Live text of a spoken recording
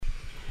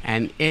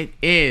And it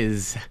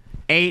is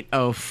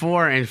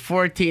 8:04 and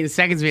 14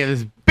 seconds. We have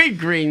this big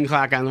green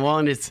clock on the wall,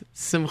 and it's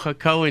Simcha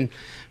Cohen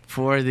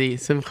for the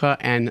Simcha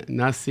and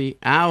Nasi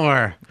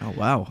Hour. Oh,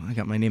 wow. I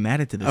got my name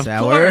added to this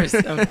hour.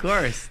 Of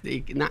course.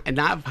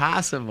 Not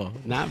possible.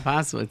 Not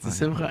possible. It's the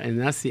Simcha and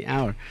Nasi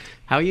Hour.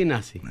 How are you,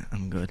 Nasi?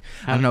 I'm good.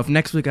 I don't know. If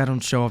next week I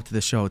don't show up to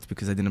the show, it's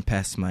because I didn't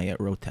pass my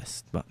road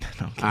test. But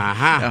no,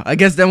 I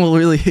guess then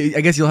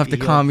I guess you'll have to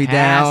calm me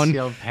down.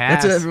 You'll pass.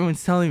 That's what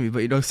everyone's telling me.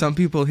 But, some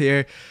people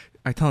here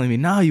are telling me,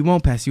 no, you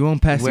won't pass. You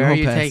won't pass. Where you won't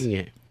are you pass. taking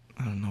it?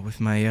 I don't know. With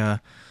my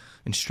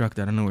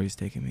instructor. I don't know where he's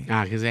taking me.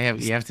 Because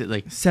you have to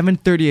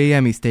 7:30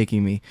 a.m. he's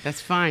taking me. That's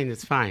fine.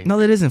 That's fine. No,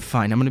 that isn't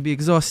fine. I'm going to be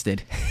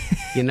exhausted.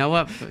 You know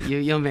what?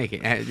 You'll make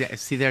it.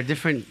 See, there are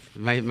different.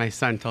 My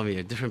son told me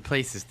there are different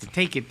places to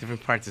take it,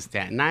 different parts of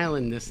Staten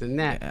Island, this and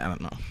that. I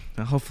don't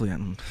know. Hopefully, I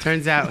don't.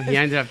 Turns out he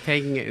ended up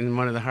taking it in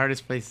one of the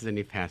hardest places, and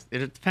he passed. It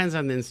depends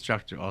on the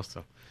instructor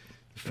also.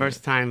 The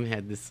first time,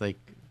 had this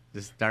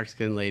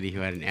dark-skinned lady who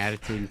had an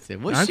attitude and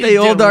said, "What's Aren't she they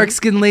all doing?"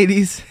 dark-skinned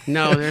ladies?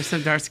 No, there's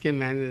some dark-skinned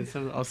men and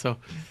some also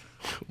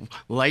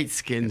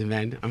light-skinned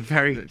men. I'm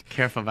very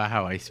careful about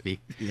how I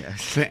speak.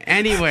 Yes. But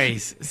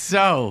anyways,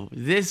 so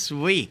this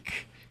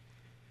week,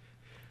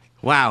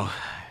 wow,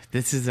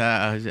 this is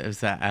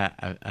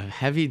a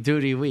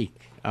heavy-duty week.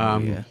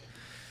 Yeah.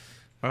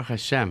 Baruch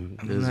Hashem.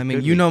 I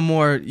mean, you know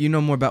more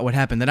about what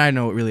happened than I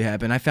know what really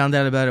happened. I found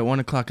out about it at 1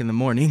 o'clock in the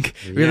morning,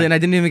 really, and I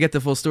didn't even get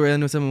the full story. I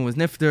knew someone was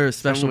nifter, a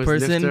special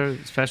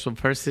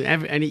person.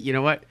 And you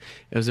know what?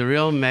 It was a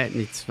real met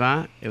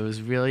mitzvah. It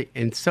was really,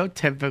 and so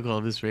typical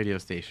of this radio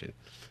station,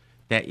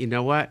 that you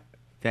know what?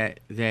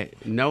 It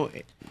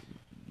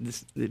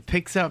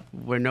picks up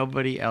where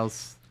nobody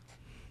else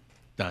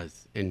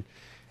does. And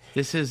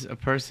this is a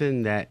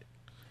person that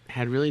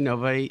had really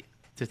nobody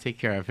to take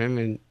care of him,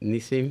 and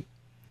Nisim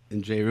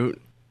and J-Root.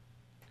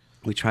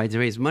 We tried to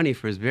raise money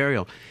for his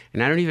burial,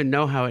 and I don't even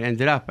know how it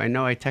ended up. I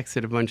know I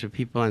texted a bunch of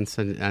people on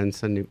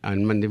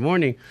Monday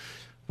morning,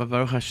 but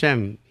Baruch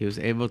Hashem, he was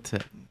able to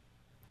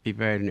be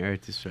buried in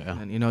Eretz Israel.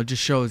 And it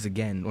just shows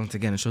once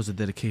again, it shows the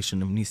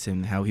dedication of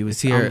Nisim, how he was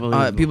here.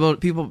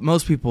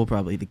 Most people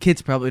probably, the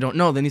kids probably don't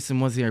know that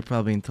Nisim was here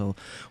probably until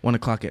 1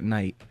 o'clock at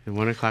night. At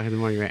 1 o'clock in the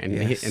morning, right? And,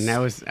 yes. I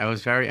was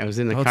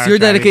in the car. It's your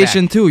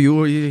dedication back. too.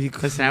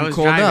 Listen, I was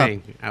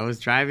driving. I was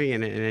driving,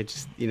 and it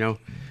just,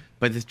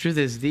 But the truth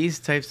is, these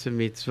types of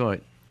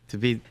mitzvot, to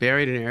be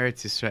buried in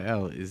Eretz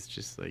Israel, is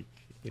just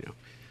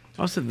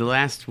also the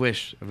last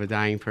wish of a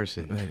dying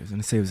person. Right, I was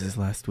going to say it was his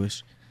last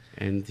wish.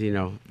 And,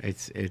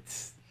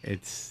 it's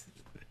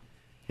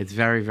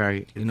very,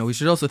 very... we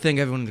should also thank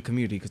everyone in the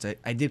community, because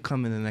I did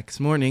come in the next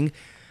morning,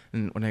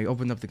 and when I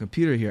opened up the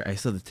computer here, I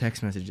saw the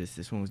text messages.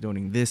 This one was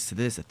donating this to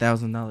this,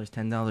 $1,000,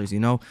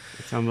 $10,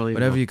 It's unbelievable.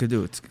 Whatever you could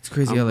do. It's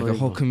crazy how a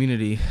whole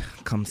community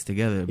comes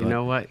together. You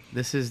know what?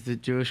 This is the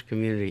Jewish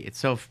community. It's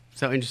so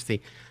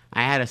interesting.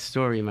 I had a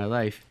story in my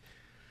life.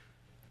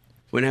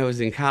 When I was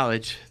in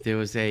college, there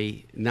was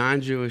a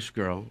non-Jewish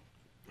girl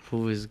who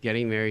was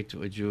getting married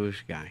to a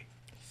Jewish guy.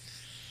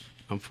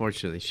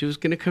 Unfortunately, she was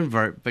going to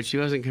convert, but she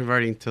wasn't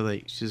converting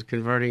she was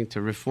converting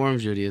to Reform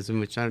Judaism,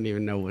 which I don't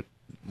even know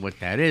what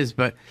that is.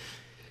 But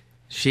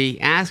she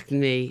asked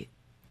me,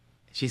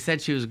 she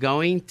said she was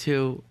going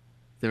to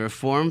the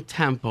Reform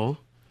Temple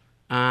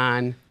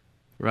on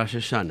Rosh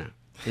Hashanah,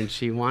 and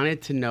she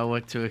wanted to know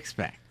what to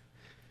expect.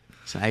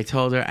 So I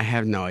told her, I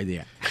have no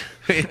idea.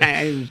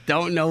 I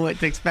don't know what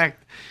to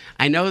expect.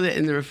 I know that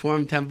in the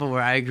Reform Temple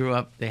where I grew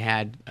up, they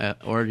had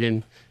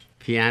organ,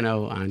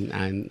 piano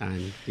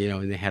and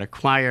they had a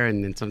choir,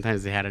 and then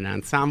sometimes they had an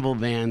ensemble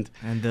band.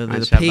 And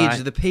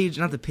the page,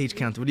 not the page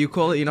counter. What do you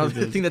call it?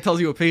 The thing that tells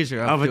you a page.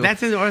 But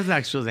that's in the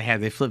Orthodox schools.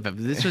 They flip it. But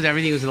this was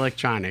everything was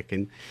electronic,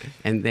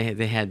 and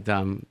they had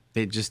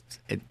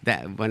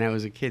when I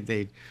was a kid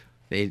they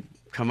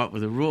come up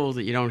with a rule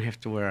that you don't have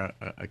to wear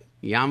a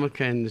yarmulke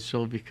in the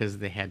shul, because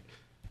they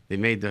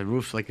made the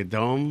roof like a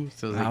dome,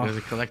 so there was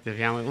a collective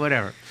yarmulke,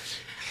 whatever.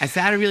 I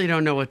said, I really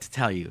don't know what to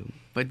tell you.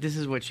 But this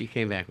is what she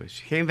came back with.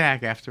 She came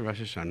back after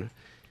Rosh Hashanah.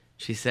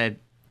 She said,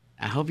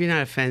 I hope you're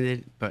not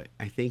offended, but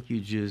I think you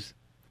Jews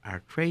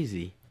are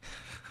crazy.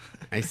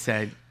 I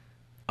said,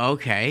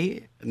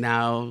 okay,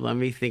 now let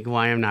me think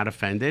why I'm not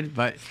offended.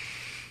 But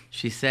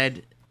she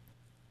said,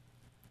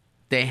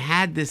 they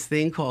had this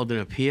thing called an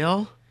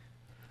appeal.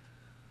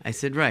 I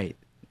said, right.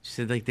 She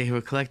said, they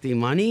were collecting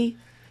money?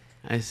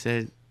 I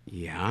said,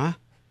 yeah.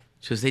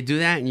 She goes, they do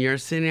that in your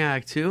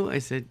synagogue too? I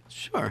said,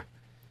 sure.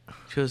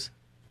 She goes,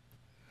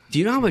 do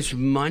you know how much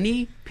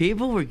money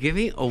people were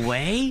giving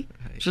away?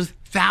 She goes,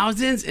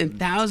 thousands and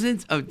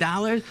thousands of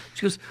dollars.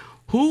 She goes,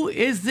 who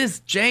is this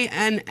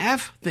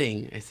JNF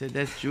thing? I said,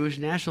 that's Jewish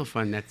National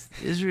Fund. That's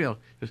Israel.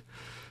 She goes,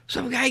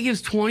 some guy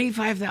gives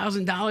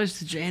 $25,000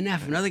 to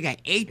JNF. Another guy,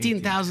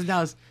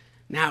 $18,000.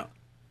 Now,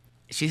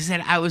 she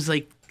said, I was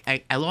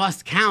I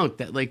lost count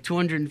at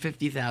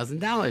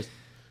 $250,000.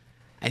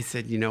 I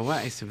said, you know what?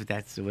 I said, but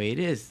that's the way it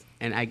is.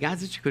 And I got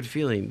such a good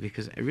feeling,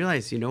 because I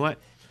realized, you know what?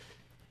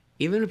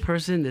 Even a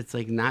person that's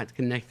not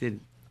connected,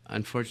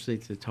 unfortunately,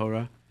 to the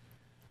Torah,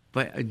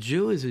 But a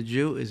Jew is a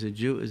Jew is a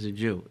Jew is a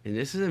Jew. And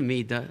this is a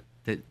midah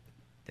that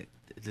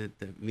the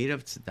midah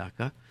of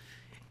tzedakah.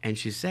 And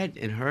she said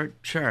in her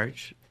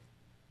church,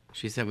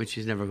 she said, which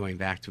she's never going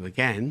back to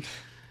again,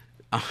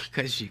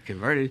 because she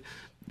converted,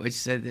 but she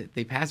said that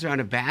they pass around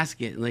a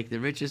basket, and like the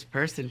richest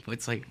person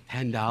puts like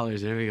 $10,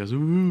 and everybody goes,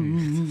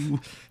 ooh.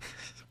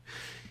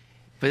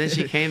 But then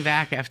she came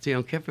back after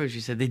Yom Kippur, and she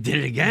said, they did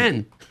it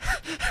again.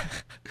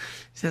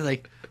 She said,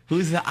 like,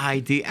 who's the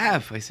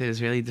IDF? I said,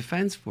 Israeli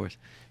Defense Force.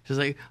 She was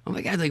like, oh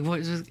my God, like, what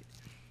is this?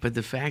 But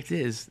the fact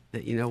is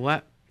that, you know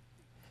what?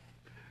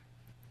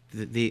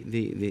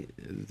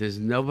 There's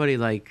nobody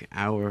like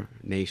our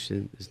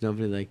nation. There's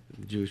nobody like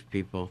the Jewish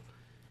people.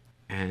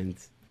 And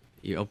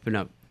you open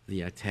up the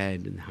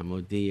Yated and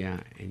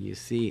Hamodia, and you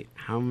see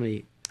how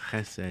many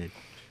chesed,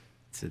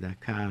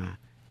 tzedakah,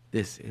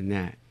 this and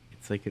that.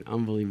 It's like an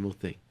unbelievable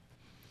thing.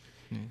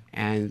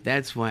 And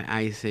that's why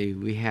I say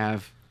we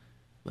have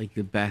like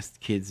the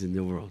best kids in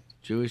the world.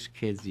 Jewish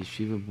kids,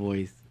 yeshiva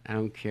boys. I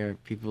don't care.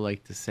 People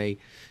like to say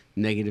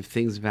negative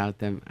things about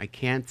them. I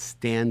can't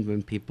stand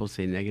when people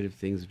say negative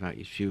things about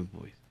yeshiva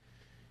boys.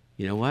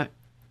 You know what?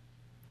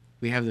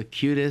 We have the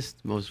cutest,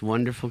 most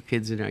wonderful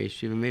kids in our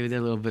yeshiva. Maybe they're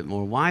a little bit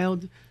more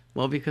wild.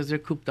 Well, because they're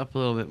cooped up a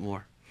little bit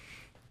more.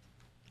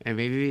 And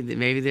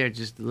maybe they're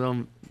just a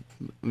little,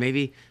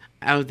 maybe,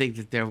 I don't think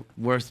that they're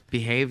worse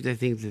behaved. I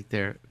think that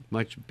they're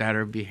much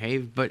better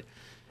behaved. But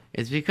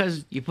it's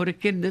because you put a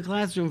kid in the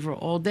classroom for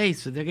all day,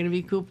 so they're going to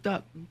be cooped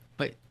up.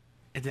 But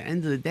at the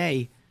end of the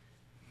day,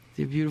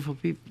 they're beautiful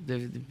people.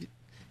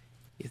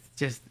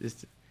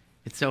 It's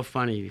so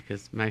funny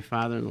because my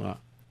father-in-law,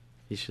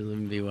 he should live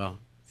and be well.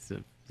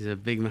 He's a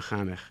big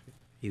mechanech.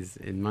 He's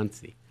in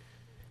Muncie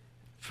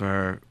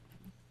for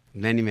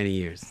many, many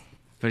years.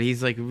 But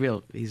he's like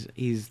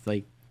he's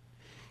like,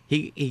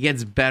 he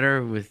gets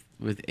better with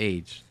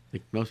age.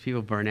 Like most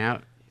people burn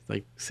out. He's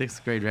like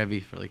 6th grade Rebbe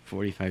for like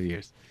 45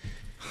 years.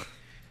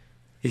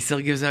 He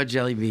still gives out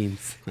jelly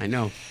beans. I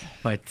know.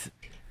 But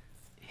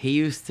he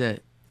used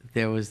to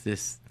be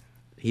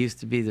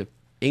the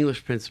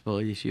English principal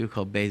at a yeshiva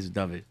called Beis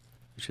David,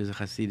 which was a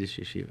Hasidic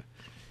yeshiva.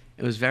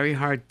 It was very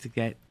hard to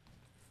get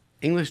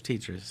English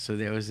teachers. So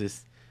there was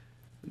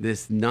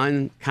this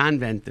nun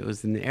convent that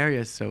was in the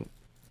area. So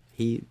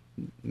he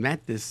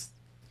met this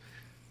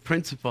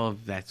principal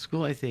of that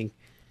school, I think,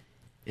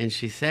 and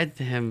she said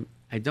to him,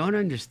 I don't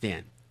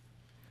understand.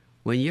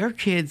 When your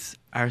kids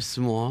are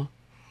small,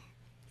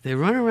 they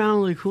run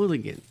around like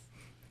hooligans,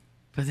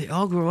 but they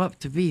all grow up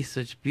to be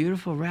such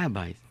beautiful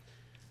rabbis.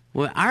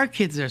 When our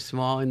kids are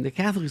small in the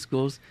Catholic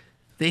schools,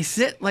 they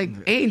sit like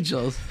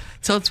angels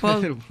till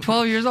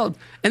 12 years old,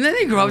 and then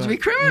they grow up to be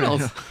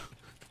criminals.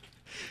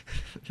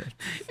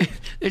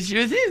 The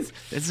truth is,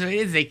 that's what it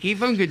is. They keep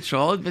them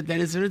controlled, but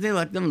then as soon as they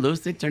let them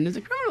loose, they turn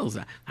into criminals.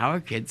 Our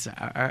kids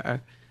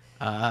are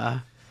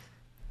That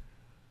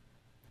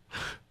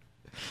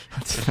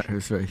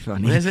was very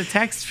funny. There's a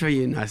text for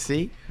you,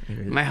 Nasi.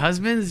 My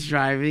husband's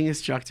driving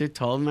instructor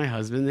told my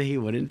husband that he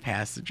wouldn't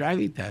pass the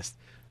driving test,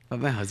 but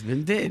my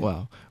husband did.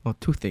 Wow. Well,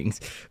 two things.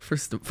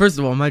 First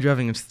of all, my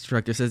driving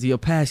instructor says, you'll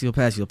pass, you'll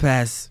pass, you'll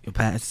pass, you'll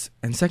pass.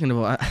 And second of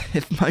all,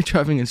 if my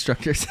driving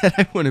instructor said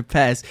I wouldn't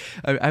pass,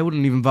 I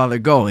wouldn't even bother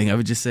going. I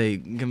would just say,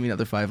 give me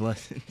another 5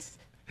 lessons.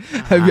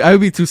 I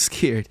would be too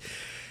scared.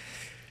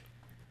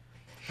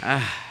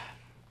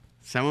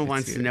 Someone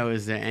wants to know,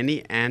 is there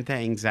any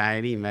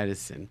anti-anxiety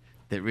medicine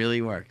that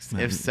really works?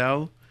 If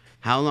so,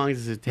 how long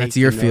does it take That's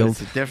your to field. notice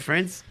the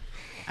difference?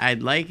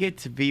 I'd like it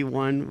to be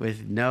one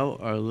with no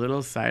or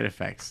little side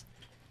effects.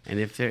 And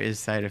if there is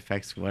side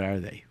effects, what are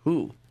they?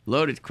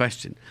 Loaded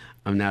question.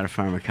 I'm not a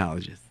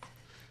pharmacologist.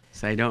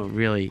 So I can't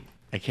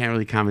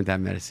really comment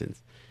on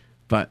medicines.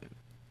 But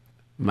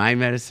my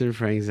medicine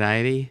for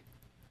anxiety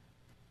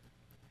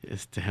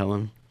is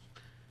Tehillim.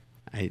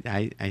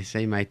 I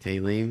say my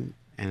Tehillim,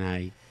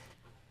 and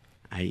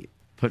I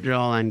put it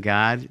all on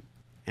God.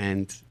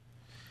 And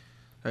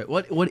All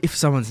right, what if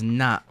someone's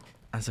not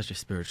on such a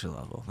spiritual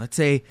level? Let's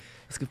give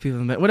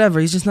people whatever.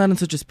 He's just not on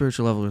such a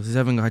spiritual level. He's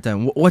having a hard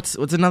time. What's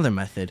another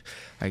method?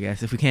 I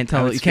guess if we can't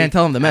tell, can't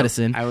tell him the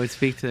medicine. I would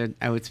speak to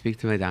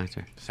my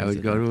doctor. I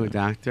would go to a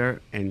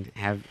doctor and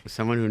have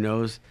someone who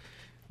knows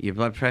your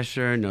blood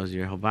pressure, knows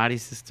your whole body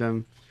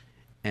system,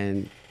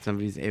 and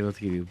somebody's able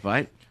to give you.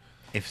 But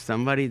if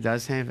somebody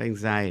does have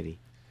anxiety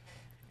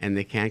and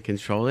they can't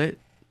control it,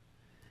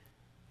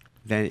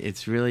 then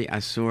it's really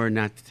asur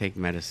not to take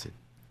medicine.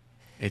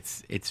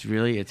 It's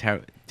really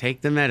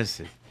take the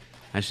medicine.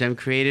 Hashem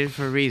created it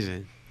for a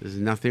reason. There's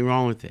nothing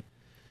wrong with it.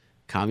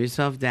 Calm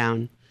yourself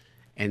down,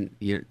 and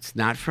it's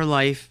not for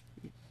life.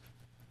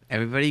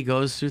 Everybody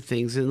goes through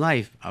things in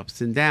life,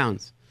 ups and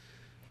downs.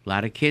 A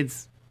lot of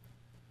kids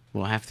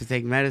will have to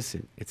take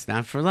medicine. It's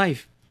not for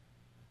life.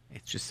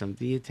 It's just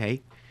something you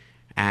take,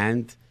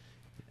 and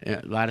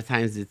a lot of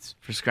times it's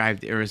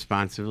prescribed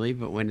irresponsibly,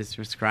 but when it's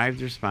prescribed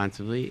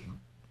responsibly,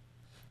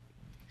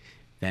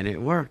 then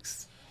it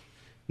works.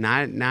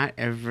 Not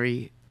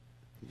every...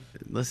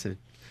 Listen,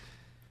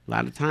 a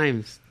lot of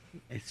times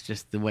it's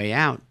just the way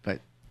out,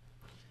 but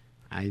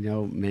I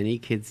know many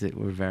kids that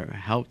were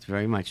helped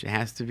very much. It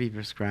has to be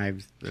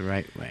prescribed the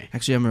right way.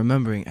 Actually, I'm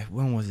remembering,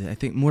 when was it? I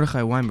think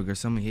Mordechai Weinberg or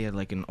someone, he had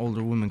like an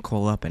older woman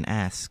call up and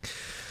ask.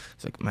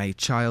 It's like, my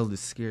child is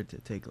scared to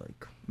take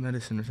like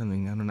medicine or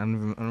something. I don't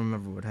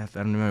remember what happened.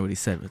 I don't remember what he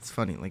said, but it's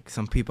funny. Like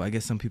I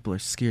guess some people are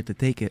scared to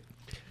take it,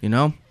 you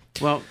know?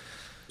 Well,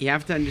 you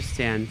have to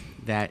understand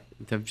that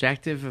the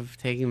objective of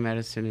taking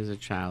medicine as a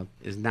child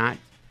is not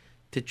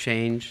to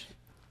change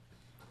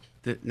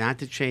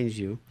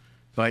you,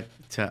 but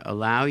to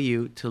allow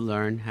you to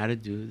learn how to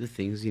do the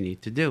things you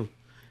need to do.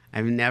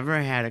 I've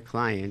never had a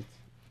client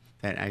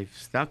that I've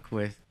stuck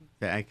with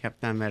that I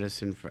kept on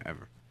medicine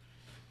forever.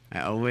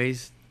 I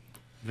always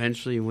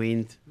eventually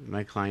weaned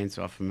my clients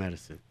off of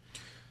medicine,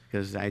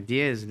 because the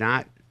idea is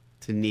not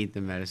to need the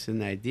medicine.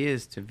 The idea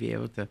is to be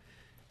able to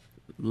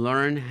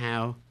learn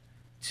how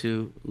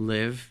to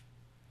live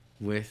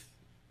with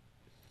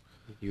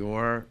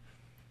your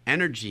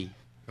energy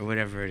or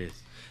whatever it is.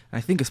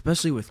 I think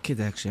especially with kids,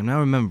 actually, I'm now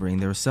remembering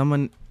there was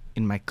someone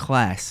in my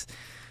class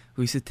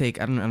who used to take,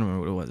 I don't remember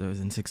what it was. It was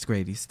in 6th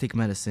grade. He used to take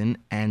medicine,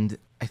 and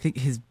I think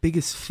his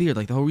biggest fear,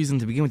 like the whole reason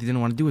to begin with he didn't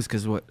want to do is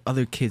because what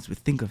other kids would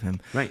think of him.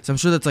 Right. So I'm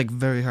sure that's like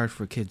very hard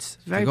for kids.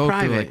 It's very to go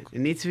private. through, like, it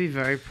needs to be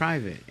very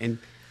private. And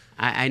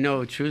I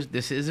know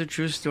this is a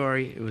true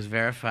story. It was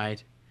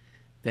verified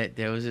that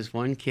there was this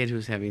one kid who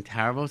was having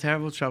terrible,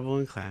 terrible trouble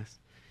in class,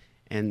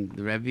 and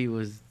the Rebbe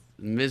was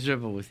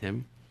miserable with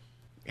him,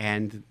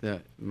 and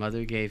the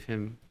mother gave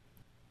him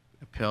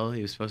a pill.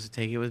 He was supposed to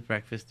take it with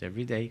breakfast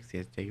every day because he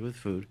had to take it with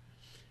food.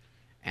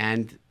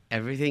 And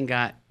everything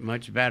got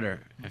much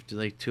better after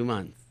like 2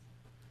 months.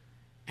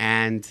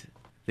 And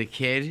the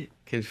kid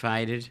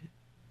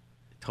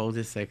told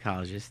his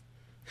psychologist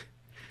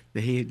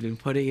that he had been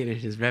putting it in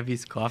his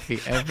Rebbe's coffee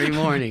every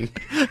morning.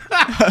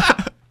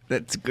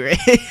 that's great.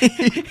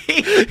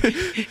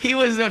 He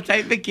was the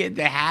type of kid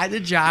that had the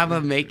job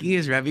of making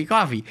his Rebbe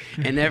coffee.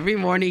 And every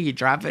morning he'd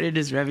drop it in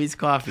his Rebbe's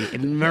coffee.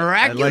 And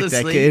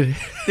miraculously,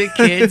 the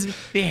kid's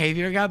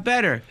behavior got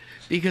better.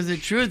 Because the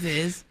truth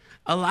is,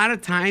 a lot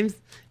of times,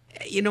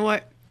 you know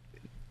what?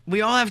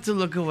 We all have to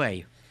look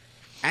away.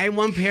 I had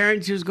one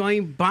parent who was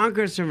going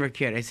bonkers from her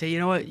kid. I said, you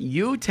know what?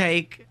 You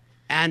take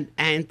an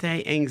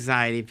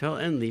anti-anxiety pill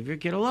and leave your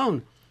kid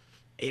alone.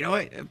 You know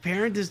what? A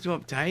parent is too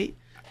uptight.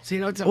 So,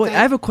 you know, it's uptight. Well, I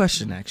have a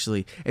question,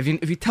 actually. If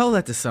you tell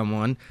that to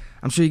someone,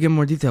 I'm sure you get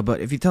more detail.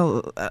 But if you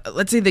tell,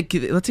 let's say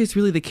it's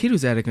really the kid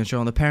who's out of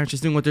control, and the parents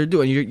just doing what they're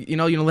doing. You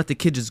don't let the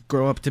kid just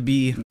grow up to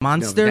be a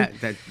monster.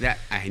 No, that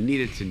I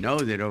needed to know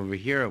that over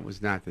here it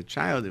was not the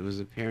child; it was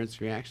the parent's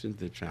reaction to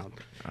the child.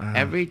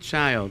 Every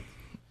child.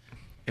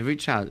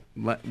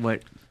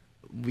 What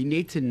we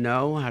need to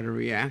know how to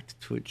react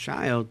to a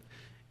child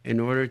in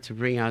order to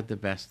bring out the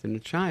best in a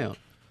child.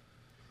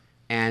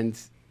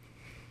 And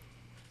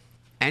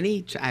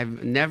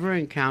I've never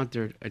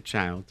encountered a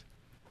child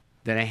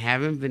that I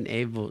haven't been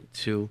able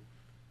to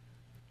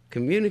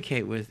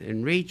communicate with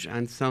and reach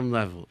on some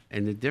level.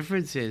 And the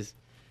difference is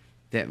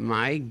that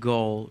my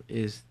goal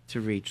is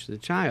to reach the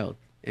child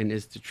and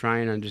is to try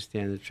and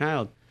understand the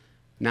child,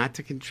 not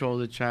to control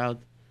the child,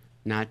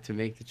 not to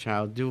make the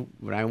child do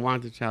what I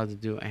want the child to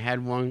do. I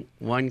had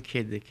one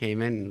kid that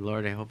came in, and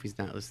Lord, I hope he's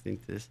not listening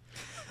to this,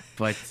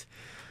 but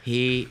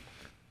he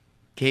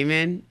came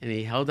in and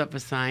he held up a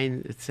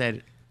sign that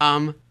said,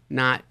 "I'm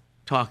not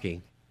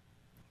talking."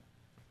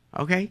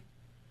 Okay?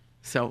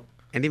 So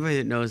anybody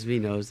that knows me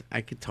knows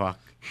I could talk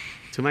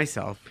to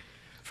myself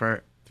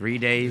for 3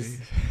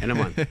 days and a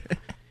month.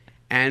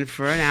 And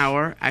for an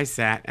hour, I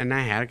sat and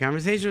I had a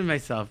conversation with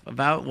myself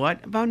about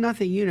what? About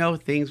nothing. You know,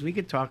 things we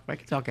could talk. I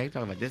could talk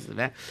about this and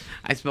that.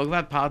 I spoke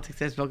about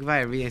politics. I spoke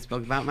about everything. I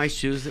spoke about my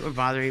shoes that were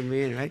bothering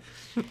me. Right?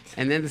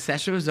 And then the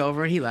session was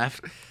over and he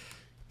left.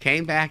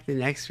 Came back the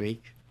next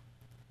week.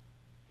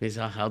 He's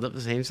all held up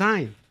the same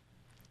sign.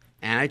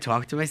 And I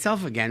talked to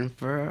myself again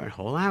for a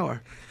whole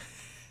hour.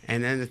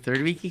 And then the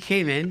third week he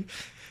came in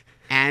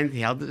and he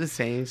held up the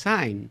same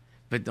sign.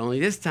 But only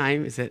this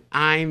time it said,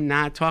 "I'm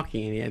not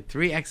talking." And he had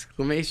 3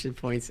 exclamation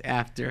points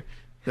after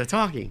the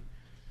talking.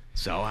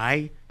 So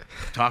I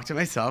talked to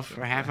myself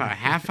for a half hour.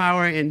 Half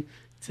hour into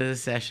the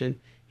session,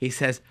 he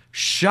says,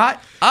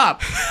 "Shut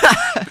up."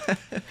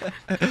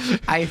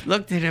 I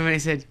looked at him and I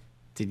said,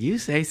 "Did you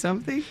say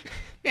something?"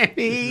 And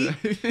he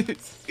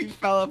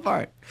fell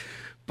apart.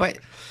 But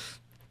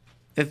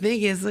the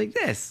thing is like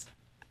this.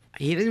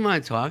 He didn't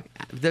want to talk.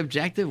 The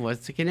objective was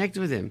to connect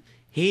with him.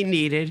 He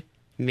needed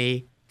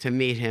me to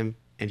meet him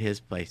in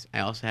his place. I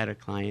also had a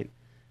client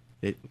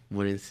that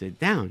wouldn't sit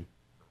down.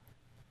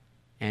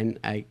 And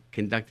I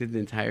conducted the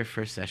entire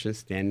first session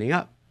standing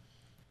up.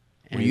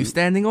 And were you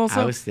standing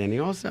also? I was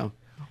standing also.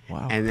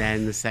 Wow. And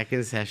then the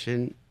second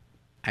session,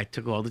 I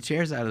took all the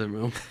chairs out of the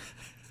room.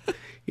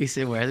 He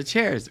said, "Where are the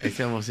chairs?" I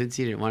said, "Well, since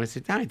he didn't want to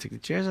sit down, I took the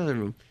chairs out of the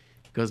room."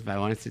 He goes, "But I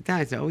want to sit down."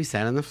 I said, "Oh, we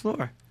sat on the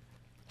floor."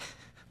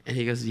 And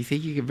he goes, "Do you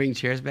think you can bring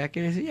chairs back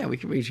in?" I said, "Yeah, we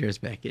can bring chairs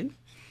back in."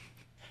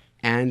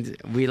 And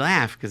we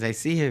laugh because I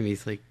see him.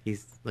 He's like in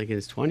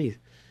his 20s.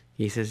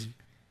 He says,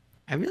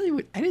 I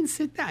didn't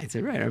sit down. I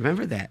said, "Right, I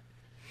remember that."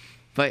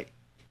 But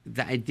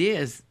the idea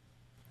is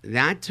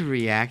not to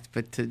react,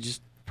 but to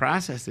just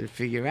process and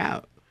figure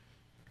out.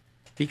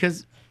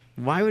 Because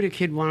why would a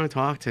kid want to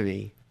talk to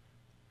me?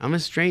 I'm a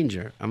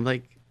stranger. I'm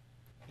like,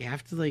 you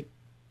have to like,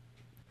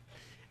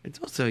 it's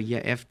also,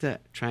 you have to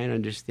try and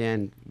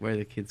understand where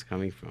the kid's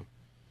coming from.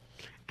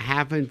 I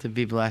happen to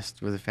be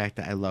blessed with the fact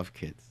that I love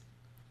kids.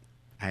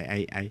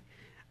 I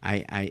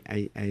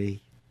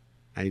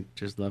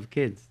just love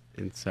kids.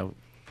 And so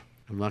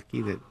I'm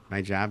lucky that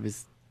my job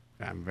is,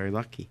 I'm very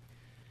lucky.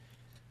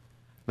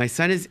 My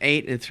son is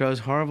 8 and throws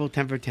horrible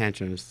temper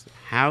tantrums.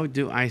 How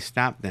do I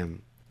stop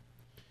them?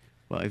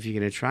 Well, if you're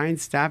going to try and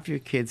stop your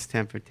kids'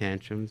 temper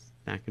tantrums,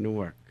 it's not going to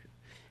work.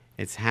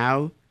 It's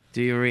how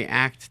do you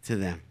react to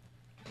them?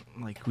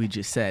 Like we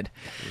just said.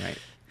 Right.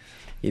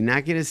 You're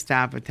not going to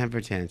stop a temper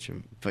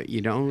tantrum, but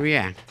you don't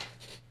react.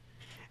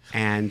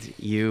 And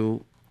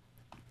you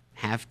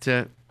have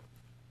to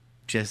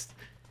just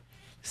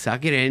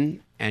suck it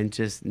in and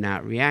just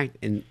not react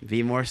and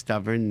be more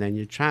stubborn than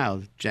your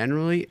child.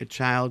 Generally, a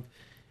child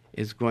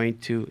is going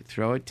to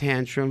throw a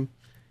tantrum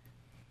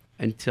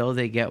until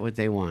they get what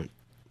they want.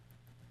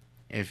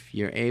 If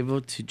you're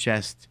able to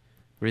just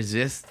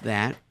resist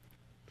that,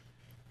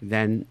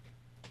 then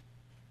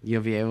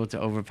you'll be able to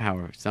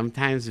overpower.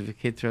 Sometimes if a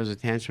kid throws a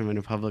tantrum in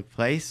a public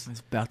place, I was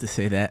about to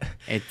say that.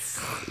 It's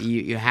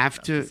you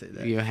have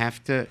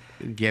to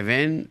give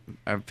in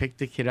or pick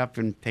the kid up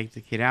and take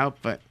the kid out,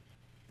 but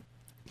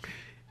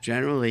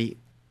generally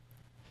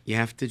you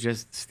have to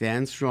just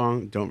stand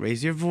strong. Don't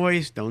raise your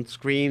voice, don't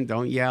scream,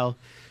 don't yell,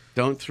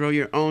 don't throw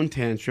your own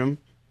tantrum.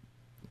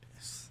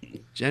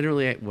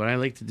 Generally what I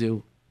like to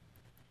do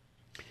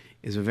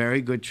is a very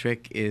good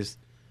trick is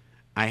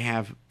I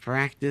have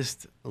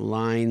practiced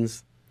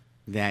lines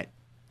that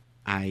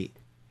I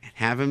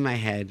have in my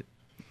head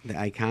that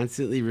I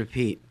constantly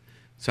repeat.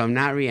 So I'm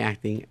not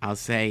reacting. I'll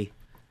say,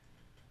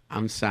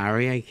 I'm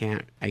sorry, I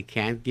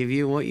can't give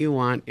you what you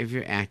want if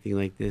you're acting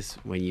like this.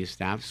 When you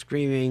stop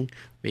screaming,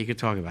 we could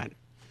talk about it.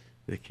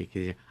 The kid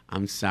is,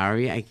 I'm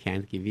sorry, I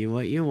can't give you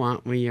what you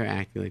want when you're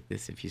acting like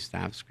this. If you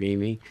stop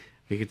screaming,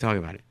 we could talk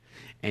about it.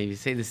 And if you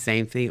say the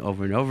same thing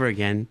over and over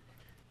again,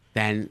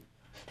 then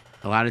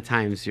a lot of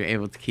times you're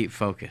able to keep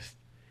focused.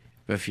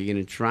 But if you're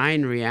going to try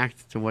and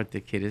react to what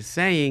the kid is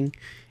saying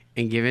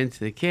and give in to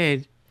the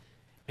kid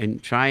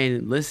and try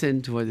and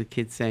listen to what the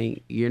kid's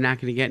saying, you're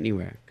not going to get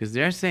anywhere because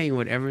they're saying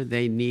whatever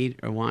they need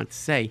or want to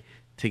say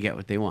to get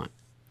what they want.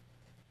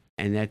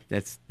 And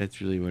that's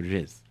really what it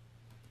is.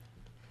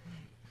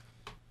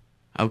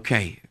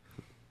 Okay,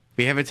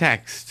 we have a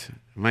text.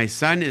 My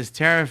son is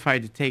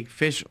terrified to take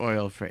fish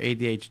oil for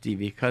ADHD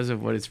because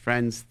of what his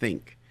friends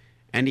think.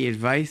 Any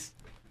advice?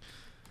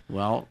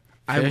 Well,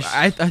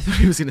 I thought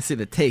he was going to say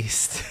the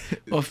taste.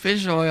 Well,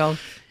 fish oil,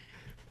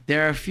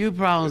 there are a few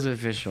problems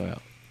with fish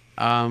oil.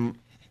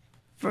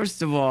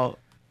 First of all,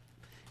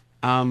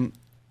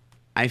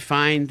 I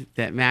find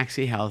that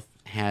Maxi Health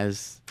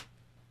has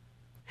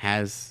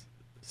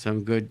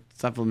some good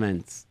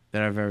supplements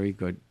that are very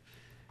good.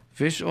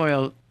 Fish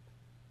oil,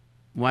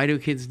 why do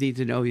kids need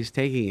to know he's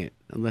taking it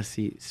unless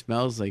he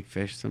smells like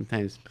fish?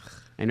 Sometimes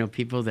I know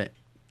people that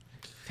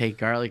take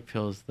garlic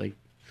pills. Like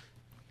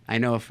I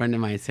know a friend of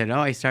mine said, "Oh,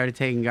 I started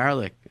taking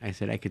garlic." I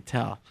said, "I could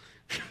tell,"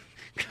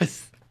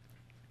 because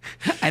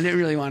I didn't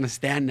really want to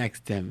stand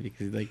next to him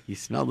because like he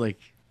smelled like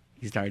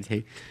he started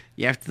taking.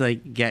 You have to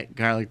like get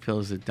garlic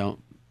pills that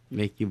don't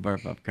make you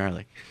burp up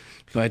garlic,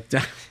 but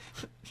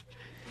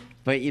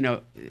you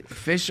know,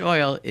 fish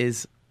oil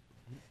is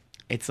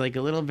it's like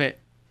a little bit.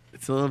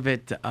 It's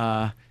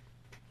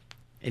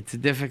a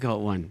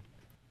difficult one,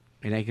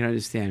 and I can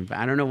understand, but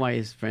I don't know why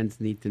his friends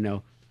need to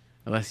know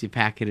unless you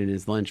pack it in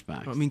his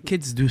lunchbox. I mean,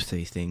 kids do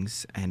say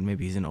things, and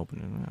maybe he's an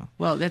opener now.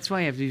 Well, that's why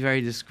you have to be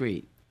very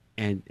discreet,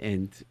 and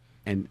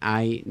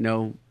I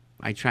know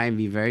I try and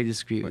be very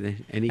discreet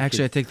with any. Actually,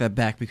 kids. I take that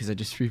back because I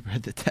just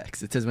reread the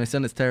text. It says my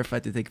son is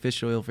terrified to take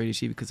fish oil for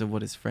ADHD because of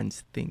what his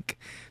friends think.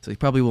 So he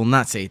probably will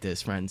not say it to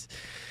his friends.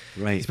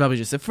 Right. He's probably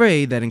just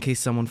afraid that in case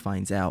someone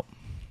finds out.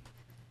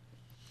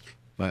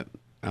 But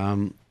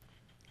I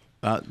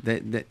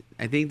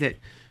think that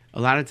a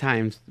lot of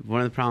times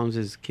one of the problems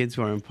is kids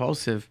who are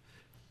impulsive,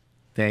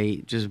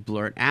 they just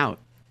blurt out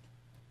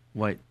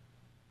what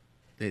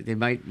they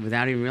might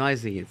without even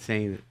realizing it.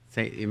 Say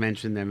you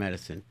mentioned their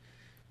medicine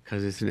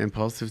because it's an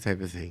impulsive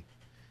type of thing.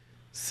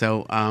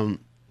 So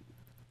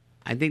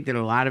I think that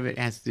a lot of it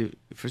has to do.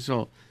 First of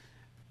all,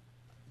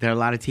 there are a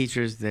lot of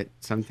teachers that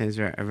sometimes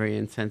are very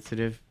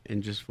insensitive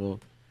and just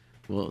will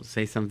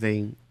say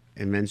something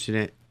and mention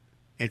it.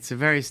 It's a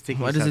very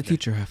sticky Why does subject. a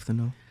teacher have to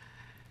know?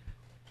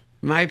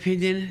 In my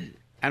opinion,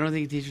 I don't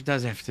think a teacher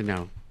does have to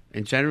know.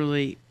 And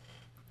generally,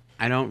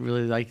 I don't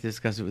really like to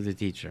discuss it with the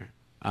teacher.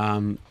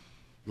 A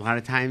lot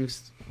of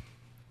times,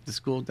 the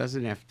school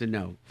doesn't have to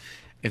know.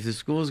 If the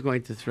school is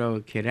going to throw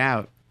a kid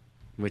out,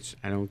 which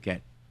I don't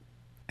get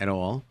at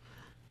all,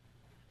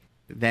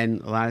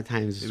 then a lot of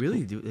times... They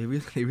really do. They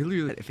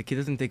really. If a kid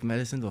doesn't take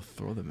medicine, they'll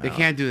throw them out. They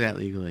can't do that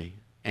legally.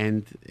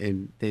 And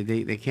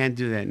they can't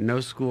do that.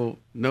 No school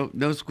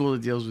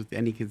that deals with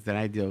any kids that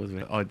I deal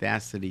with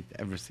audacity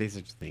to ever say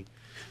such a thing,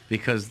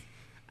 because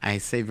I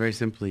say very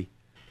simply,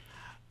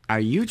 are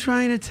you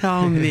trying to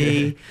tell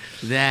me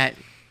that,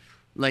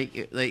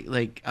 like,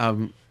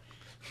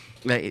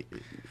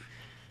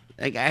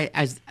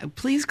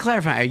 please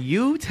clarify. Are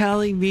you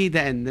telling me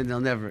that? And then they'll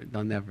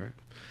never.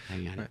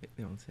 Hang on. Right,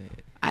 they won't say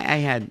it.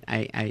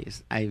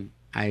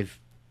 I've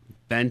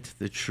bent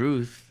the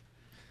truth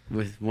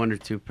with one or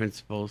two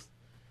principals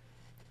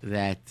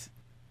that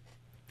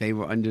they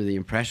were under the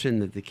impression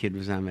that the kid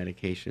was on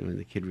medication when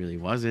the kid really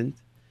wasn't,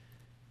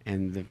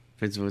 and the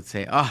principal would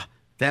say, "Oh,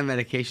 that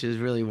medication is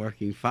really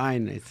working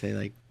fine." I'd say,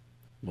 like,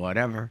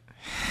 whatever,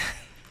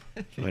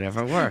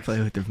 whatever works. Play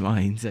with their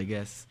minds, I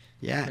guess.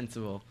 Yeah.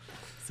 Principal.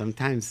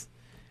 Sometimes.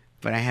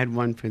 But I had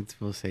one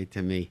principal say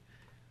to me,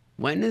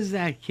 when is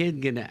that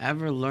kid going to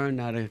ever learn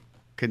how to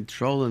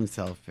control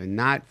himself and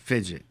not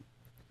fidget?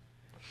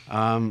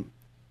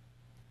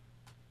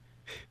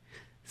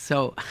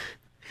 So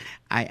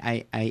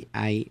I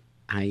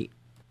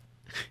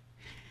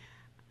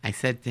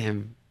said to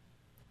him,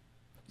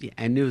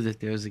 I knew that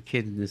there was a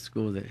kid in the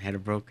school that had a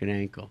broken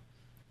ankle.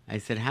 I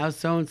said, how's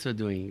so-and-so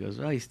doing? He goes,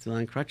 oh, he's still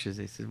on crutches.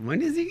 I said,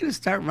 when is he going to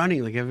start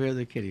running like every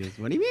other kid? He goes,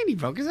 what do you mean? He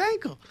broke his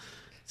ankle.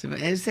 So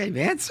I said,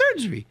 he had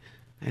surgery.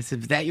 I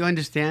said, that you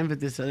understand, but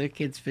this other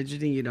kid's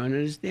fidgeting, you don't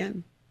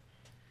understand?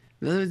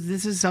 In other words,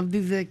 this is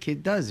something that a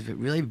kid does. If it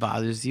really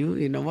bothers you,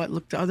 you know what?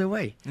 Look the other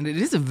way. And it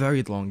is a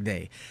very long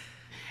day.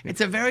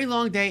 It's a very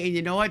long day, and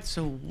you know what?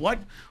 So what?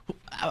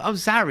 I'm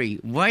sorry.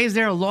 Why is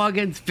there a law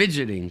against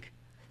fidgeting?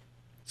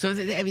 So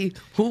I mean,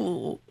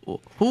 who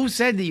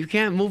said that you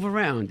can't move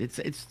around? It's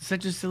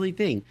such a silly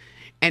thing.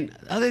 And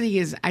the other thing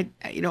is,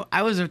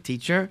 I was a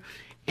teacher,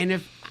 and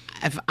if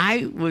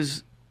I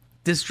was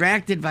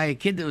distracted by a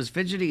kid that was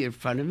fidgeting in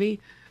front of me,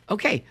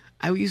 okay,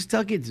 I used to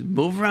tell kids,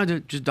 move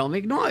around, just don't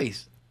make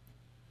noise.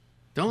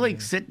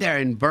 Don't sit there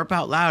and burp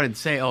out loud and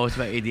say, oh, it's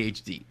my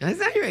ADHD. That's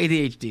not your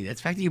ADHD.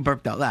 That's the fact that you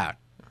burped out loud.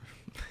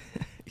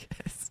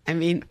 Yes. I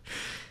mean,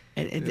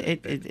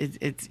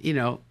 it's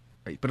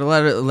Right. But a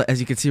lot of, as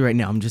you can see right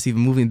now, I'm just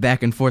even moving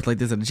back and forth like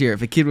this on a chair.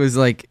 If a kid was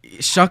like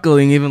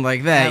shuckling even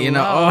like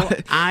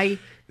that,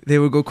 they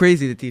would go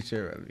crazy, the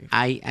teacher.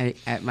 I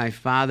at my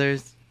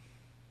father's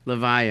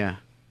levaya,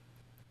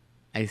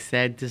 I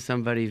said to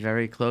somebody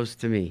very close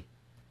to me,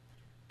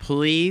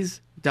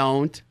 please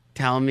don't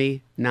tell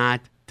me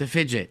not to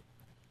fidget.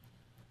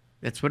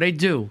 That's what I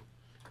do.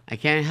 I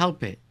can't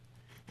help it.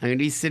 I'm going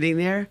to be sitting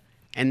there,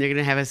 and they're going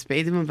to have a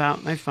spadum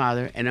about my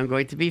father, and I'm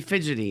going to be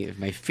fidgeting. If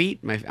my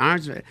feet, my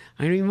arms, I'm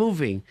going to be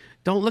moving.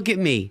 Don't look at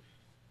me.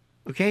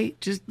 Okay?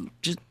 Just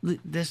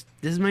this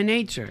is my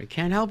nature. I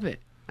can't help it.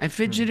 I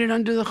fidgeted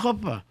under the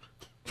chuppah.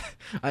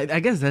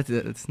 I guess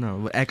that's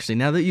no. Actually,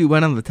 now that you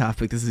went on the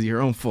topic, this is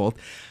your own fault.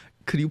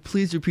 Could you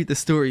please repeat the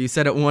story you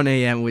said at 1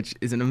 a.m., which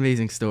is an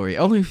amazing story?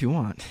 Only if you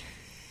want.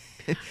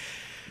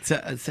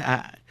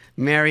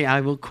 Mary,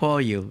 I will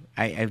call you.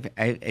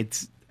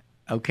 It's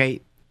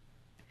okay.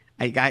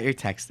 I got your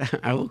text.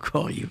 I will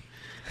call you.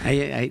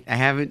 I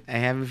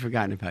haven't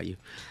forgotten about you.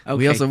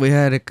 Okay. We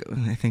had I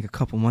think a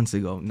couple months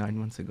ago, 9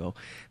 months ago,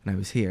 when I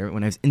was here,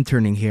 when I was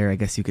interning here, I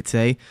guess you could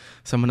say,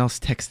 someone else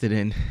texted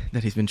in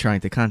that he's been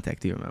trying to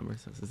contact you. Remember,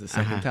 so this is the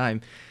second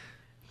time.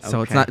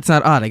 So Okay. it's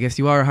not odd. I guess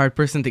you are a hard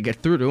person to get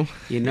through to.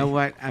 You know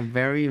what? I'm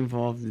very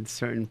involved in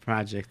certain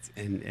projects,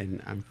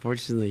 and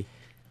unfortunately,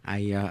 I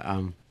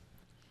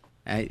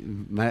have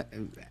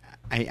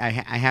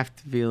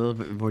to be a little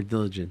bit more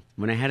diligent.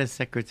 When I had a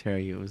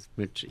secretary, it was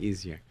much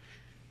easier.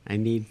 I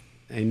need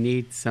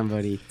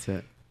somebody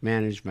to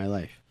manage my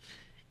life,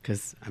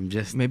 because I'm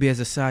just Maybe as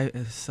a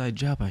side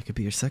job, I could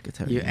be your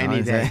secretary.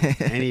 any day,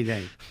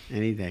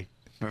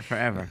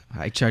 forever.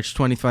 I charge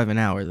 $25 an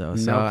hour though.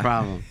 So No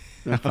problem.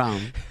 No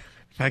problem.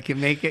 If I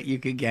can make it, you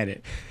can get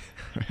it.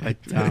 But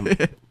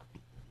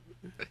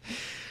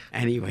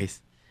anyways,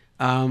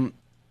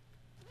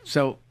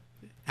 so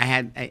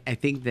I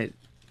think that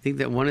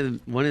one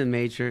of the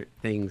major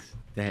things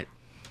that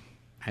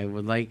I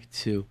would like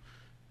to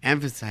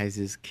emphasize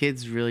is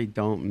kids really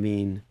don't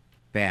mean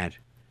bad.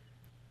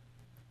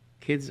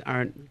 Kids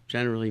aren't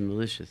generally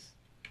malicious,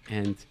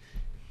 and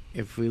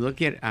if we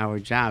look at our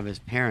job as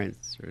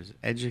parents or as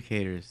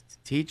educators to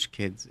teach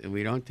kids, and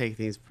we don't take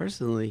things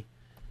personally,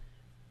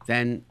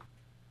 then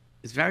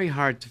it's very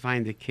hard to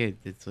find a kid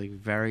that's like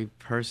very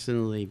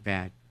personally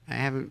bad. I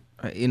haven't.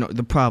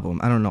 the problem.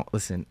 I don't know.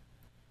 Listen,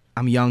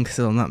 I'm young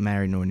still. I'm not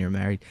married, nowhere near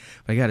married.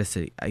 But I gotta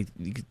say,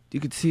 you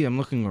could see. I'm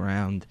looking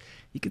around.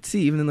 You could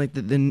see even in like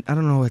the I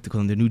don't know what to call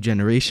them, the new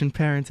generation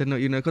parents. I know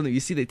you're not calling them. You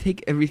see, they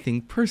take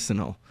everything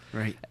personal.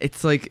 Right.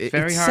 It's like It's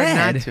very hard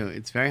sad. not to.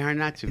 It's very hard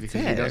not to, It's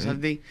because sad. you know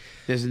something.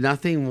 There's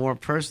nothing more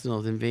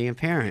personal than being a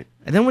parent.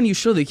 And then when you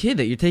show the kid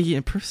that you're taking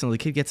it personal, the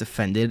kid gets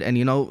offended, and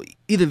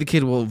either the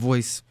kid will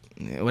voice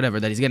whatever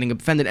that he's getting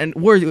offended, and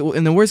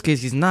in the worst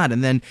case he's not,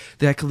 and then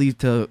that could lead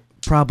to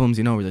problems,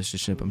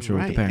 relationship. I'm sure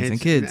with the parents and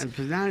kids.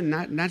 But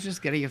not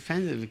just getting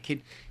offended.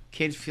 The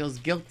kid feels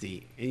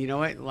guilty, and you know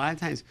what? A lot of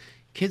times,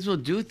 kids will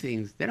do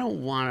things they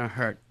don't want to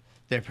hurt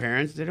their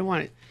parents. They don't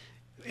want it,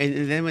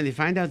 and then when they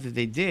find out that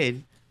they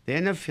did, they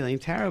end up feeling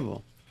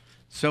terrible.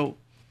 So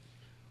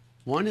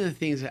one of the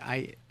things that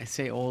I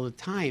say all the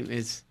time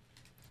is,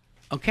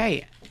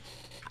 okay,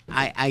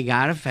 I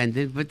got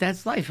offended, but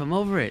that's life. I'm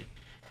over it.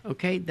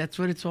 Okay, that's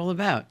what it's all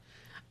about.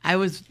 I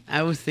was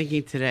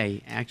thinking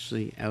today,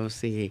 actually,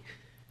 after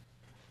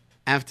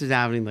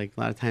davening, like a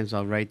lot of times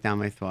I'll write down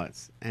my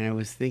thoughts, and I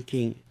was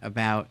thinking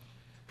about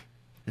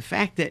the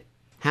fact that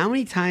how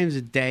many times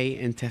a day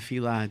in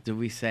tefillah do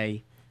we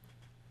say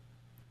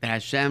that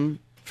Hashem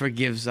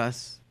forgives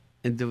us,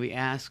 and do we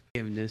ask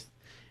forgiveness,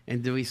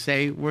 and do we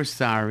say we're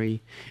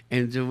sorry,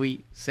 and do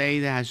we say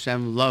that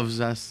Hashem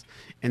loves us,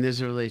 and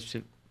there's a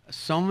relationship?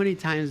 So many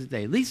times a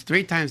day, at least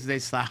 3 times a day,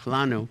 Slach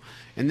Lanu,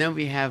 and then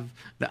we have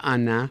the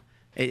Anna,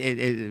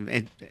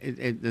 the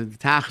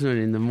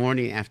Tachnun in the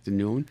morning,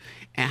 afternoon,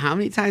 and how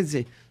many times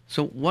a day?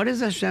 So what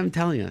is Hashem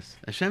telling us?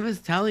 Hashem is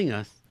telling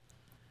us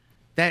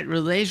that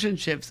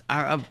relationships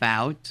are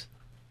about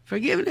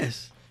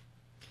forgiveness.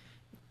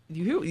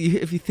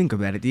 If you think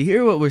about it, do you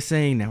hear what we're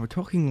saying now? We're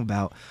talking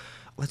about,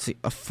 let's say,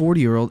 a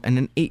 40-year-old and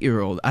an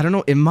 8-year-old. I don't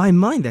know. In my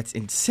mind, that's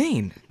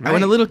insane. Right.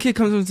 When a little kid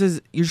comes and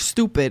says, "You're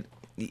stupid,"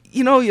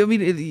 you know, I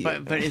mean.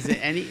 But is it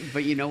any?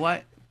 But you know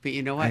what?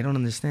 I don't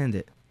understand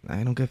it.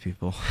 I don't get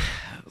people.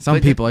 Some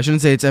people. I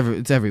shouldn't say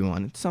it's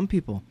everyone. It's some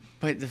people.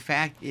 But the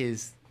fact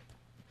is,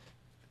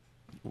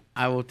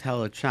 I will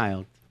tell a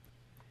child,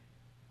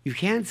 you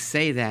can't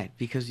say that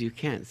because you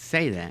can't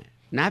say that.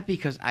 Not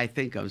because I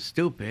think I'm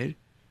stupid.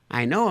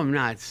 I know I'm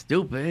not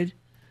stupid.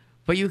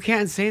 But you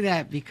can't say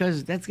that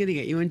because that's going to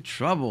get you in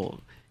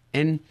trouble.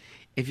 And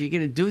if you're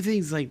going to do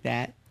things like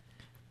that,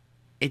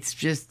 it's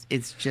just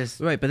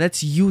right. But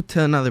that's you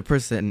to another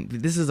person.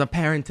 This is a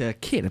parent to a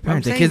kid. A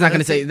parent to a kid's not going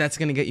to say that's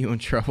going to get you in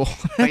trouble.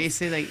 But you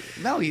say, like,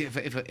 no. If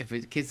a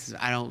kid says,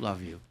 "I don't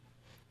love you,"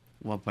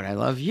 well, but I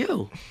love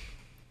you,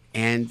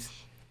 and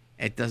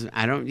it doesn't.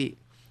 I don't need.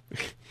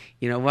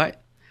 You know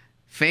what?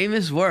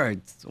 Famous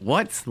words.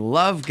 What's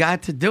love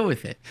got to do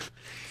with it?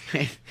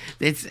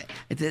 It's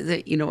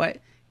you know what? A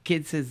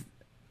kid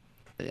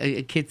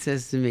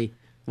says to me,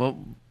 well,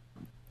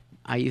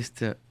 I used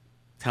to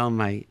tell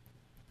my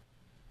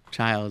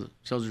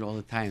children all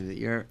the time that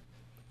you're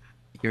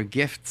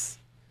gifts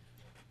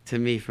to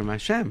me from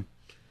Hashem,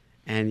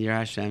 and you're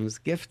Hashem's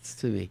gifts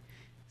to me.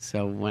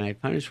 So when I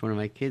punished one of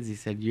my kids, he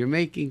said, "You're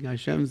making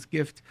Hashem's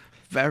gift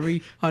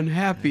very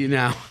unhappy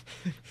now."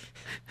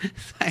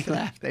 I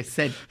laughed. I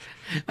said,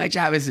 "My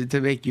job isn't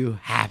to make you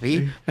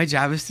happy. My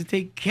job is to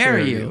take care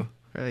of you."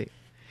 Right.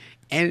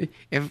 And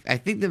if I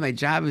think that my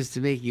job is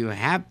to make you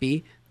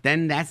happy,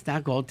 then that's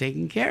not called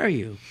taking care of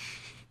you.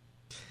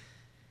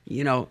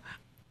 You know,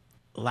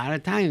 a lot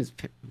of times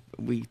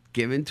we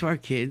give in to our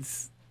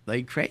kids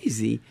like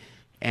crazy,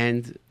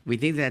 and we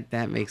think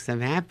that makes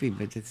them happy,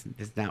 but it's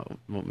not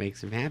what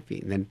makes them happy.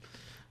 And then,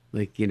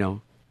 like, you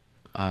know,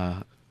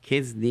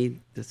 kids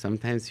need to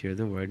sometimes hear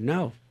the word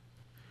no.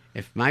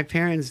 If my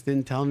parents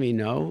didn't tell me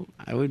no,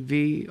 I would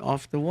be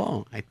off the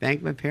wall. I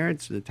thank my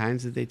parents for the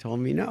times that they told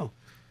me no.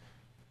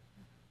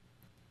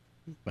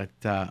 But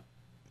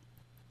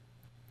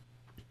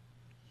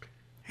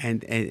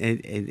and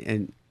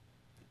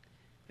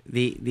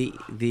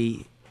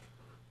the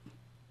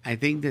I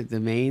think that the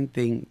main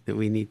thing that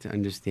we need to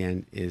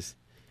understand is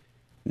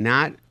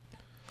not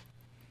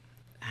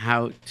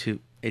how to.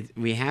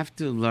 We have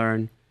to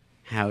learn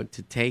how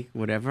to take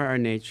whatever our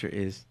nature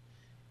is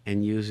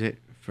and use it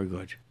for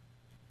good.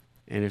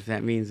 And if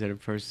that means that a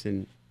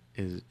person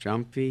is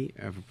jumpy,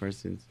 or if a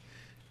person's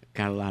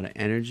got a lot of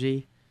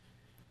energy,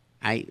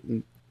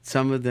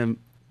 some of the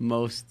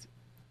most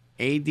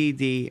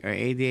ADD or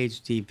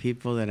ADHD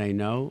people that I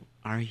know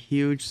are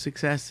huge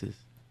successes.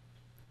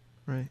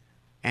 Right.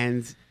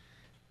 And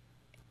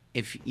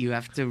if you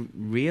have to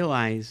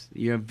realize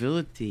your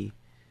ability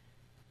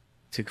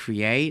to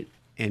create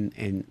and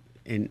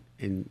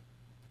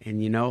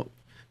you know,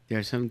 there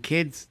are some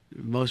kids,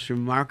 most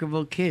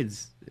remarkable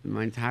kids in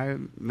my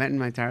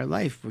entire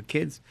life were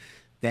kids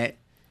that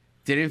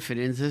didn't fit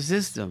into the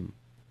system.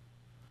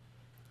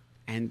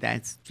 And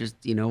that's just,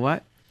 you know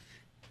what?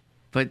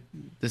 But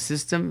the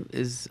system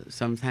is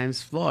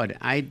sometimes flawed.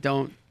 I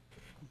don't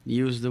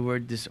use the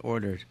word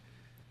disordered.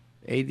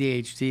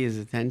 ADHD is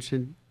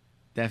attention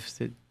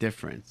deficit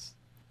difference.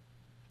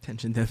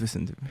 Attention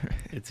deficit.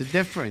 It's a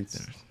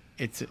difference.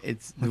 It's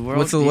the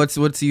world.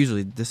 What's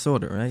usually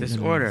disorder, right?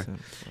 Disorder.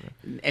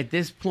 At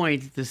this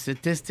point, the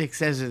statistic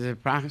says that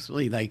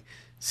approximately like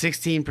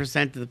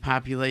 16% of the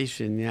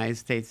population in the United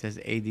States has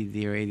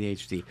ADD or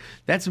ADHD.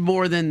 That's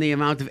more than the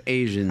amount of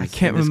Asians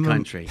in this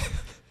country.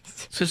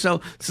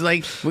 So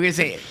like we're gonna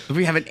say if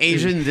we have an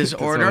Asian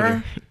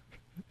disorder.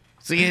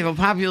 So you have a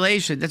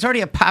population. That's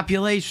already a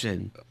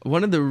population.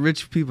 One of the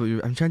rich people,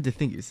 I'm trying to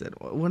think, you said,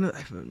 I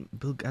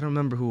don't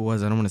remember who it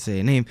was. I don't want to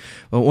say a name.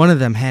 But one of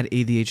them had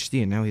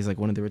ADHD, and now he's like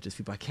one of the richest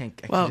people.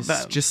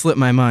 Just slipped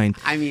my mind.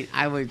 I mean,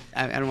 I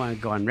don't want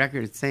to go on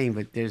record as saying,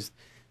 but there's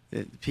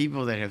the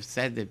people that have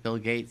said that Bill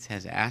Gates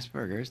has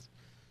Asperger's.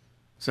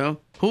 So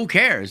who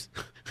cares?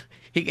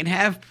 He can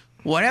have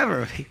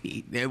whatever.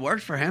 It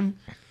worked for him.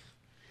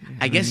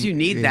 I guess you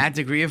need that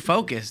degree of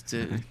focus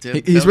to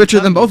he's richer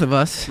than both of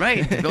us.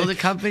 Right, to build a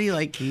company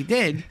like he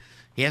did.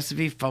 He has to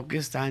be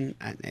focused on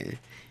and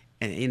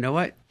you know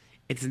what?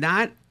 It's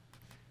not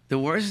the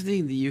worst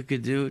thing that you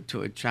could do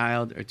to a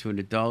child or to an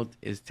adult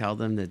is tell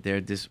them that they're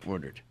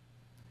disordered.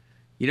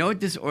 You know what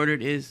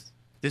disordered is?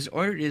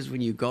 Disordered is when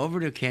you go over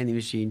to a candy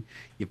machine,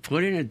 you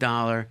put in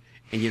 $1,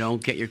 and you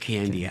don't get your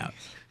candy out.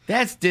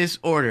 That's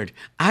disordered.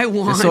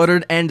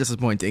 Disordered and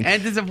disappointing.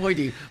 And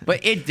disappointing.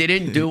 But it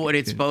didn't do what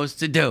it's supposed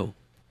to do.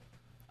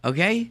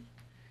 Okay?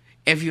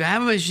 If you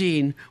have a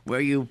machine where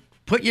you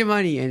put your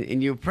money in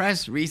and you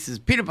press Reese's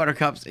peanut butter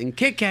cups and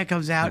Kit Kat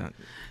comes out,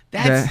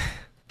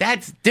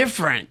 that's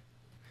different.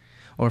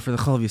 Or for the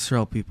Chalav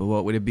Yisrael people,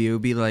 what would it be? It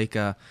would be like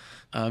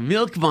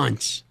Milk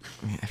Munch.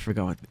 I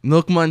forgot what.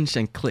 Milk Munch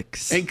and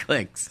Clicks. And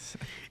Clicks.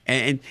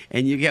 And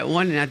you get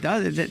one and not the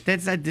other.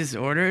 That's not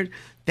disordered.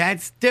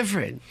 That's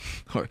different.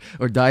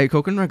 Or Diet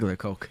Coke and regular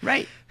Coke.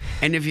 Right.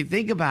 And if you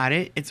think about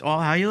it, it's all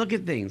how you look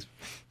at things.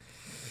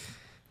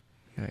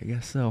 I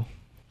guess so.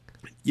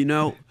 You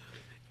know,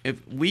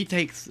 if we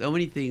take so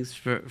many things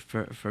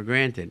for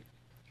granted,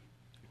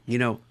 you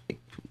know,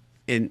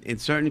 in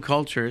certain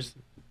cultures,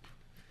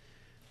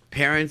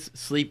 parents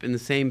sleep in the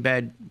same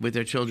bed with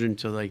their children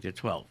till like they're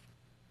 12.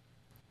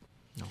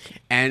 Okay.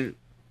 And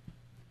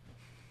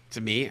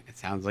to me, it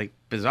sounds like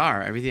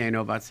bizarre, everything I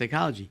know about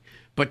psychology.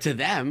 But to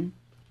them,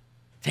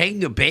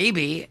 taking a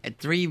baby at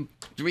three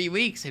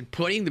weeks and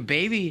putting the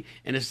baby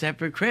in a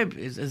separate crib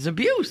is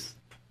abuse.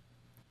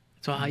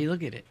 That's all how you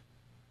look at it.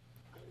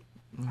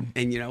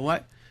 And you know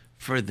what?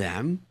 For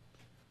them,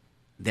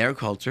 their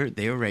culture,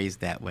 they were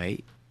raised that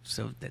way.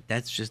 So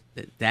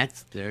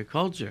that's their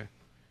culture.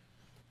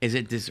 Is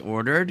it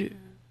disordered?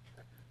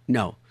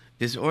 No.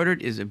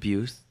 Disordered is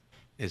abuse,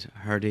 is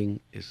hurting,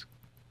 is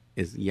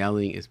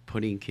yelling, is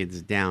putting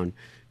kids down,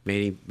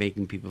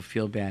 making people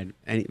feel bad.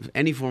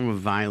 Any form of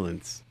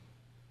violence.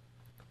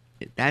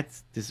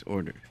 That's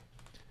disordered.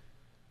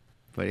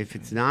 But if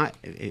it's not,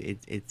 if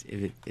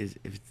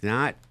it's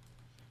not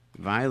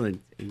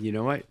violent, you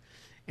know what?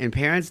 And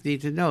parents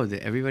need to know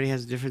that everybody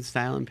has a different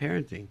style in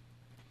parenting.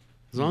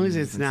 As long as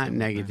it's not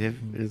negative,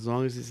 and as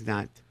long as it's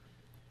not,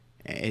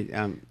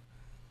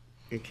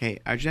 okay,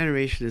 our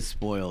generation is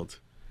spoiled.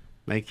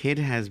 My kid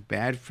has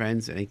bad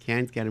friends, and I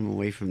can't get him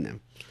away from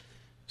them.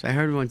 So I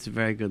heard once a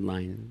very good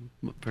line.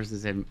 A person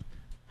said,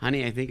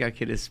 "Honey, I think our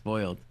kid is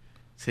spoiled." I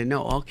said,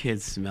 "No, all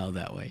kids smell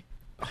that way."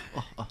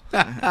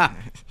 I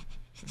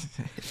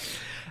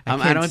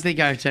don't think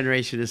our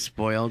generation is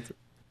spoiled.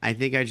 I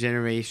think our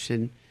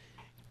generation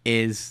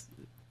is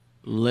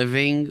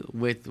living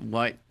with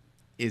what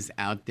is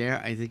out there.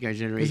 I think our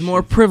generation is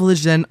more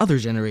privileged than other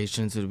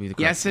generations. Would be the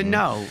yes and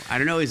no. I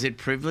don't know. Is it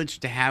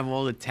privileged to have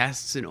all the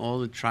tests and all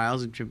the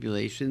trials and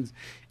tribulations?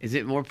 Is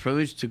it more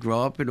privileged to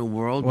grow up in a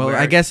world where... Well,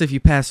 I guess if you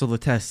pass all the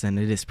tests, then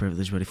it is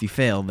privileged. But if you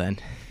fail, then...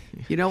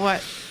 You know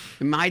what?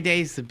 In my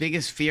days, the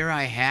biggest fear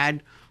I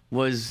had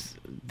was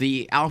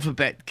the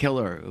alphabet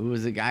killer, who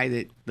was a guy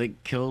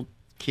that killed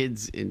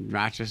kids in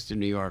Rochester,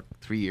 New York,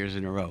 3 years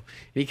in a row.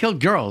 And he killed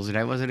girls, and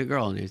I wasn't a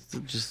girl, and it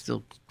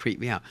still creeped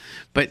me out.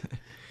 But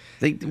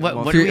if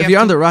you're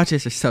on the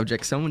Rochester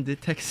subject, someone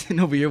did text in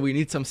over here. We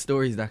need some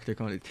stories, Dr.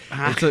 Cohen.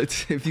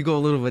 If you go a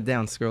little bit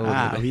down, scroll a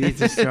little bit. We need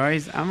some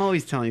stories. I'm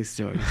always telling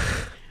stories.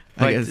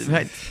 But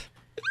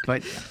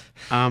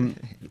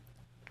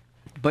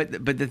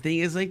the thing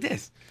is like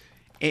this: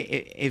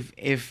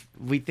 if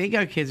we think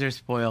our kids are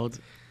spoiled,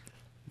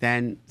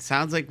 then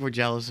sounds like we're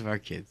jealous of our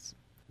kids.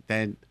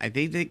 Then I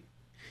think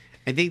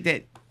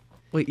that.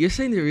 Wait, you're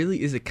saying there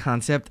really is a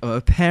concept of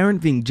a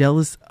parent being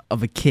jealous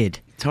of a kid?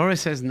 Torah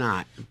says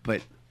not,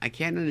 but I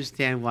can't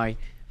understand why.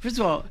 First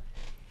of all,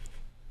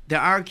 there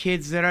are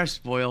kids that are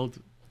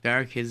spoiled. There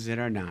are kids that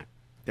are not.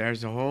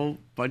 There's a whole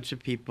bunch of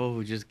people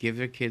who just give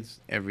their kids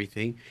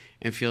everything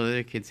and feel that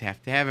their kids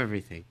have to have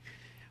everything.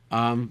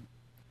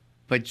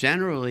 But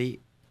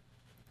generally,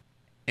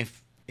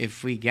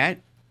 if we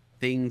get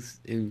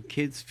things and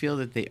kids feel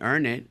that they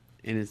earn it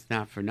and it's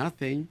not for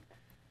nothing,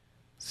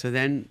 so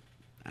then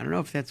I don't know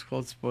if that's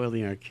called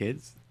spoiling our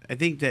kids. I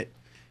think that,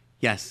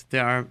 yes,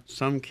 there are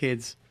some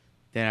kids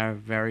that are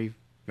very,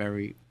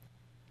 very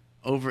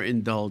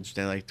overindulged,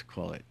 I like to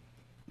call it.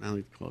 I don't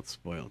like to call it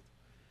spoiled,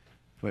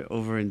 but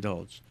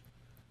overindulged.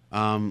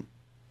 But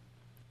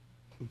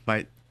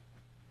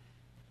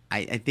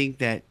I think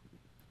that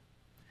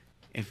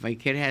if my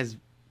kid has,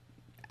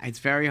 it's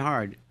very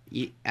hard.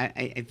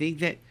 I think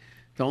that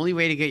the only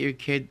way to get your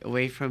kid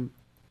away from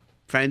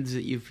friends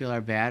that you feel are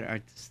bad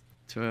are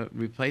to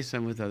replace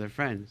them with other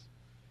friends.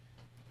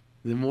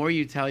 The more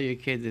you tell your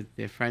kid that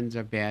their friends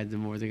are bad, the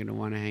more they're going to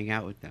want to hang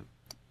out with them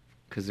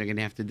because they're going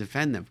to have to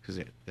defend them because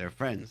they're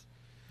friends.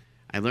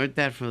 I learned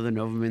that from the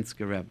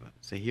Novominsker Rebbe.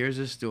 So here's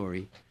a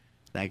story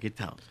that I could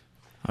tell.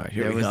 All right,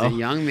 here there we go. was a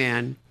young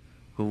man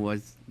who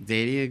was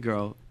dating a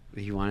girl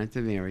that he wanted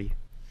to marry,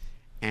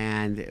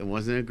 and it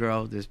wasn't a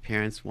girl that his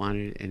parents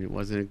wanted, and it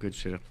wasn't a good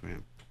shidduch for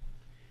him.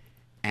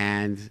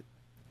 And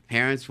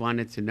parents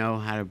wanted to know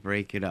how to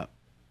break it up.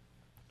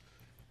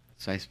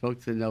 So I spoke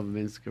to the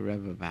Novominsker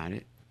Rebbe about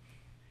it,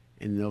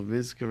 and the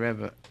Novominsker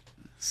Rebbe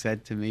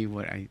said to me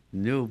what I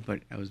knew, but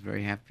I was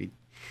very happy.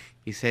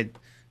 He said,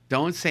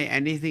 don't say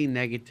anything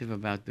negative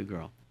about the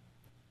girl.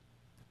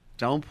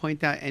 Don't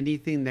point out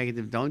anything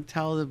negative. Don't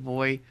tell the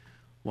boy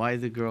why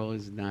the girl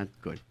is not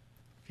good,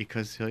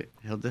 because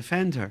he'll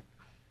defend her.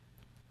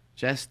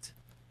 Just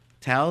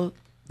tell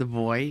the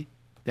boy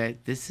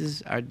that this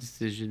is our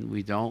decision.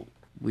 We don't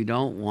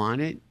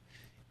want it,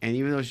 and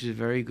even though she's a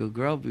very good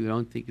girl, we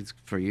don't think it's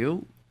for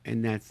you,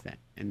 and that's that.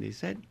 And they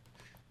said,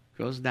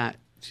 girl's not.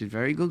 She's a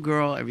very good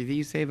girl. Everything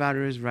you say about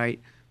her is right,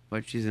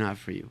 but she's not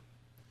for you.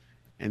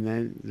 And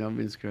then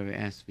Novinsky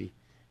asked me,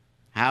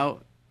 how,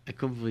 I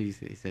couldn't believe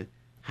it. He said,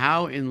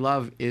 how in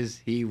love is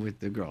he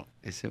with the girl?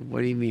 I said, what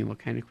do you mean? What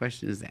kind of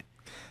question is that?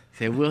 He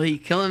said, will he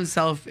kill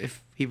himself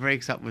if he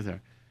breaks up with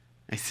her?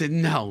 I said,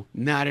 no,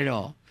 not at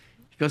all.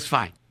 He goes,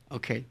 fine,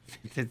 okay.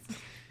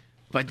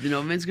 But the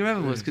Novinsky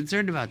Rebbe was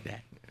concerned about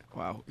that.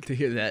 Wow, to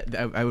hear that,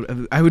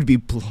 I would be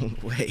blown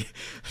away.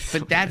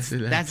 But that's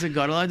a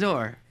Gadol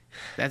Hador.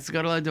 That's a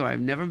Gadol Hador. I've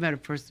never met a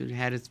person who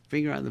had his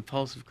finger on the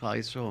pulse of Klal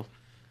Yisrael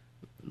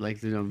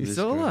like the Novinsky. He's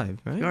still alive,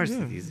 right? Of course,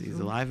 Yeah, he's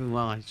alive and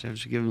well. I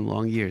should give him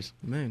long years.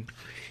 Man,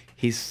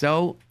 He's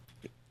so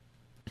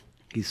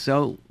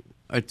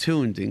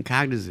attuned and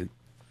cognizant,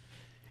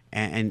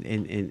 and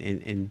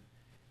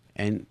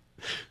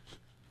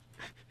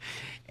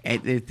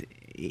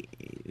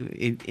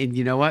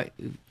you know what,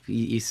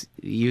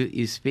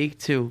 you speak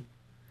to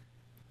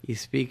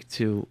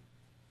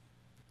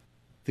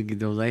the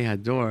Gedolei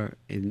Hador,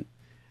 and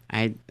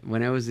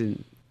when I was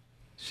in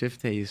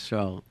Shiftei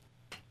Yisrael,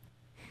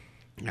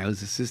 I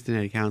was assistant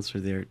head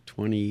counselor there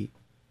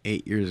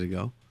 28 years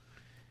ago.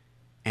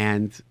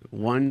 And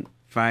one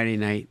Friday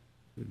night,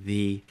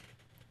 the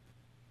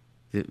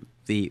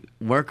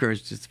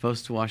workers just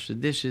supposed to wash the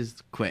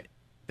dishes quit.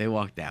 They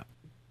walked out.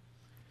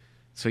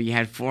 So you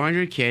had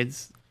 400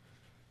 kids,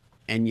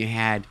 and you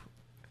had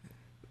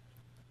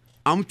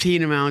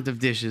umpteen amount of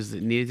dishes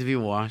that needed to be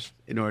washed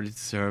in order to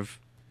serve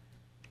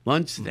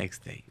lunch the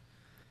next day.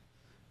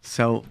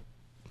 So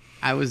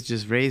I was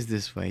just raised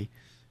this way.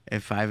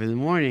 At 5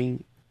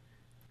 a.m,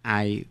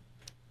 I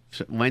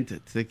went to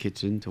the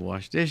kitchen to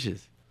wash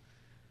dishes.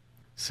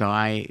 So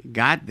I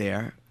got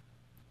there,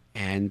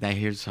 and I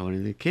heard someone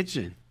in the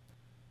kitchen.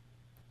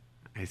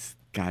 I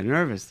got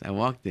nervous. I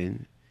walked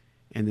in,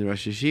 and the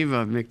Rosh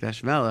Yeshiva of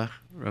Mikdash Melech,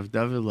 Rav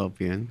David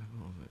Lopian,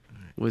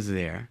 was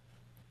there,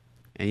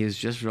 and he was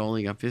just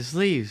rolling up his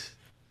sleeves.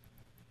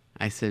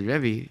 I said,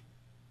 Rebbe,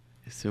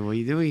 what are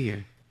you doing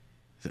here?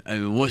 He said,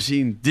 I'm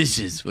washing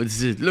dishes. What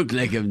does it look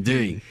like I'm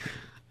doing?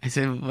 I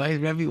said, why is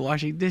Rebbe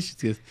washing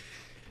dishes? He goes,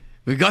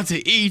 we got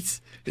to eat.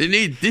 They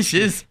need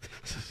dishes.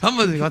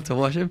 Someone's got to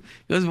wash them.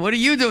 He goes, what are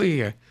you doing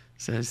here?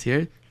 So I was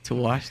here to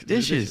wash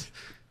dishes.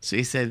 So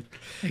he said,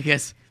 I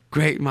guess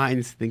great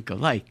minds think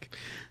alike.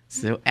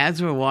 So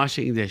as we're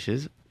washing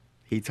dishes,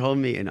 he told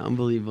me an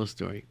unbelievable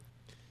story.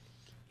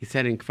 He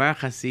said in Kfar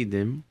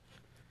Hasidim,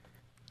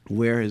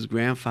 where his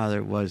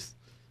grandfather was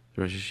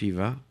Rosh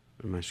Yeshiva,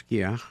 or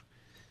Mashkiach,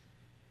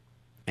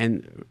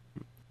 and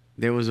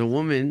there was a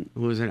woman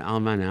who was an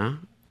almanah.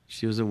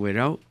 She was a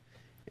widow,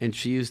 and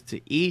she used to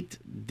eat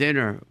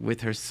dinner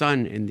with her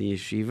son in the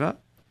yeshiva,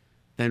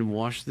 then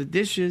wash the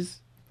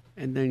dishes,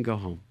 and then go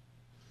home.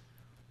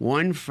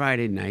 One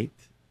Friday night,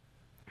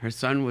 her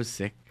son was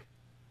sick,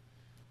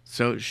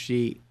 so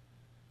she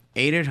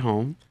ate at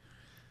home,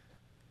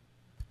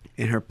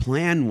 and her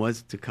plan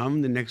was to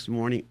come the next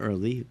morning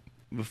early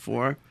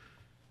before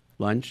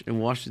lunch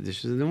and wash the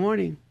dishes in the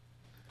morning.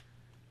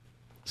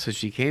 So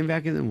she came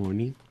back in the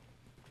morning,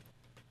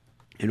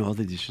 and all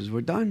the dishes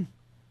were done.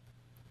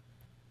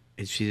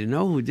 And she didn't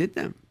know who did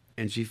them.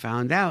 And she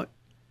found out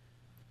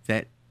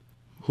that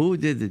who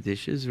did the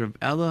dishes, Reb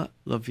Ella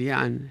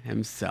Lopian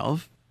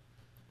himself,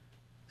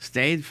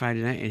 stayed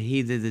Friday night, and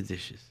he did the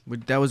dishes.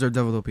 That was our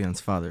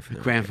Lopian's father.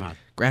 Grandfather.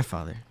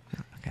 Grandfather.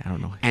 Okay, I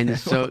don't know. And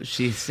so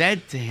she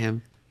said to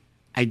him,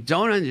 I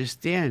don't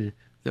understand.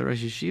 The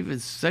Rosh Yeshiva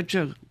is such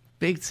a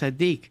big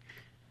tzaddik.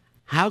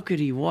 How could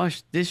he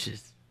wash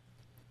dishes?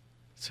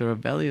 So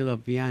Reb Ella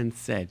Lopian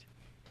said,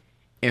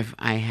 if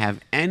I have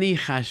any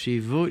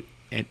chashivut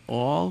at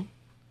all,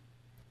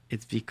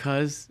 it's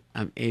because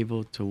I'm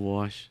able to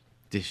wash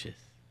dishes.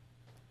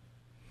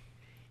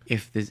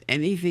 If there's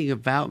anything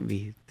about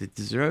me that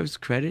deserves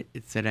credit,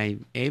 it's that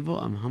I'm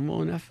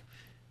humble enough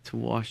to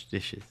wash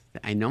dishes.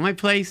 I know my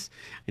place,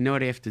 I know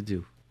what I have to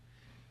do.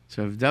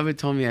 So if David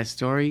told me that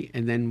story,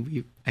 and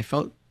then I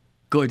felt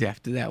good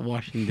after that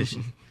washing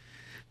dishes.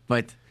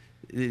 But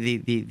the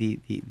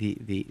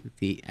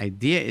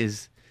idea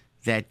is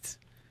that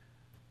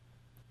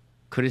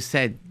could have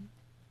said,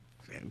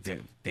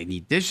 they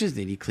need dishes,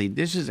 they need clean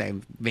dishes, I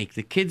make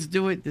the kids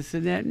do it, this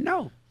and that.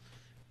 No.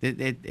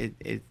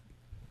 It's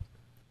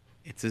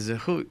a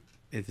zechut.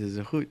 It's a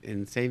zechut.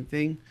 And same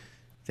thing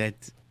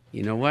that,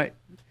 you know what,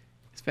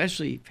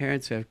 especially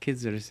parents who have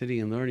kids that are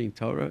sitting and learning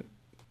Torah,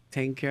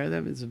 taking care of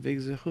them is a big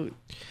zechut.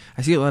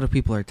 I see a lot of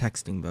people are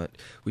texting, but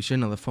we should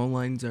know the phone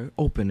lines are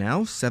open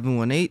now.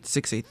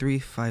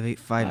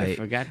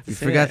 718-683-5858. We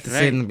forgot to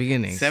say it in the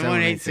beginning.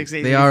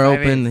 718-683-5858. They are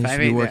open. They should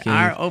be working. They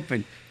are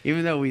open.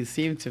 Even though we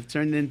seem to have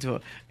turned into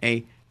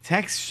a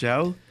text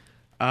show,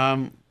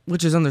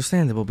 Which is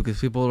understandable because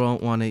people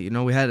don't want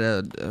to. We had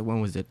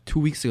when was it? 2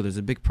 weeks ago. There's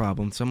a big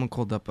problem. Someone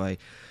called up. I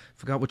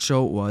forgot what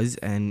show it was,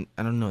 and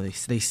I don't know.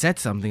 They said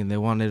something and they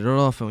wanted it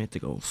off, and we had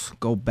to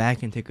go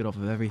back and take it off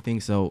of everything.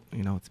 So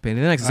it's a pain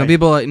in the neck. Some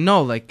people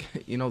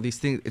these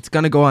things. It's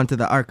gonna go onto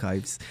the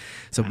archives.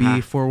 So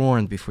be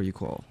forewarned before you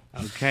call.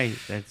 Okay,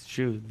 that's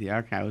true. The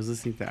archive. I was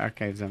listening to the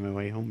archives on my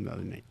way home the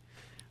other night.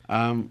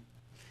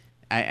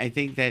 I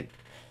think that.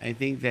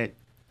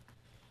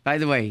 By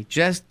the way,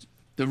 just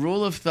the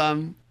rule of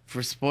thumb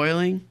for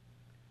spoiling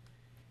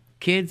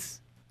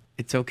kids,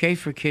 it's okay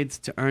for kids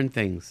to earn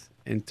things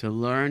and to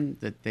learn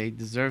that they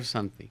deserve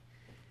something.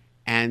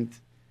 And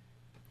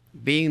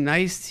being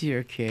nice to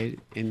your kid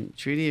and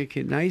treating your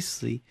kid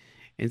nicely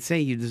and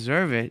saying you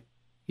deserve it,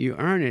 you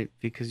earn it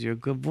because you're a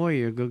good boy,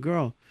 you're a good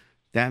girl.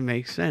 That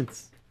makes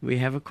sense. We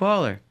have a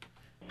caller.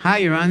 Hi,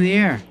 you're on the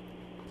air.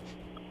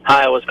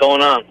 Hi, what's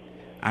going on?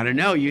 I don't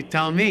know. You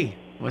tell me.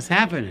 What's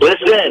happening?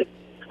 Listen,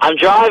 I'm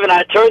driving.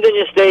 I turned in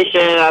your station,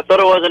 and I thought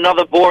it was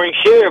another boring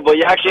shear, but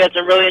you actually had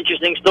some really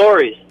interesting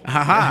stories.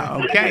 Aha,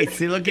 okay.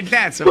 See, look at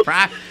that.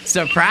 Surprise,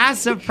 surprise,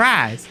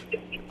 surprise.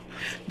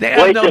 They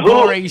have no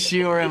boring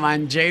shiurim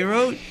on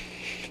J-Root.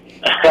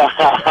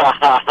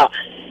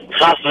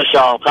 Chas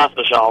v'shalom.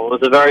 It was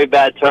a very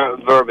bad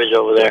verbiage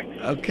over there.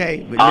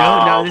 Okay, but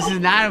no, this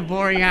is not a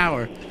boring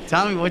hour.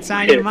 Tell me what's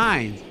on your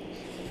mind.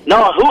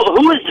 No,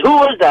 who is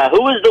that?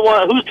 Who is the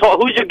one?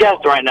 Who's your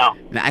guest right now?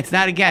 No, it's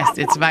not a guest.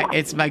 It's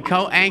my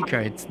co-anchor.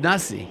 It's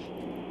Nussi.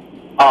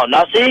 Oh,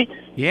 Nussi?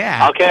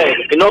 Yeah. Okay.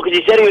 Because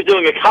he said he was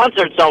doing a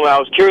concert somewhere. I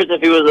was curious if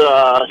he was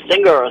a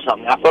singer or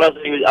something. I thought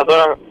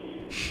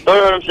I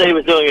heard him say he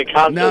was doing a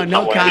concert.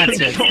 No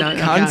concert.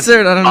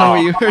 Concert? I don't know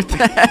where you heard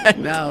that.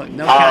 No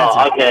concert.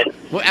 Oh, okay.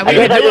 Well, we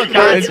can do a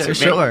concert for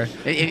sure.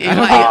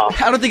 I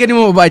don't think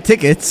anyone will buy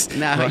tickets.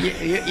 No,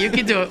 you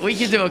can do it. We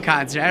can do a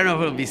concert. I don't know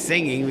if it'll be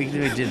singing. We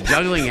can do a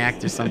juggling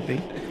act or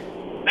something.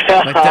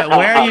 But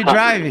where are you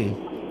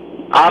driving?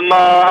 I'm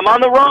on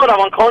the road. I'm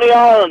on Coney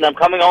Island. I'm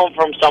coming home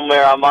from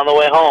somewhere. I'm on the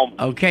way home.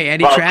 Okay.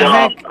 Any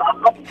traffic?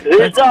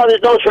 There's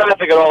no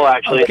traffic at all,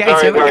 actually. Okay,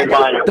 it's very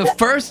minor. The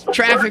first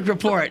traffic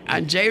report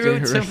on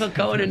J-Root, Simcha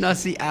Cohen and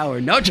Nussi Hour.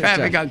 No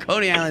traffic on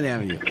Coney Island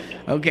Avenue.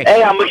 Okay.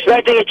 Hey, I'm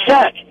expecting a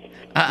check.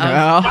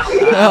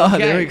 Okay.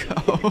 There we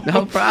go.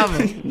 No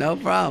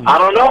problem. I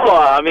don't know.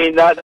 I mean,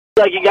 that's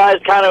like you guys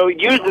kind of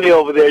used me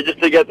over there just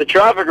to get the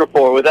trappic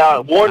report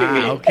without warning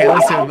me. Okay,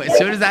 listen, as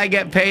soon as I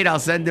get paid, I'll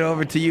send it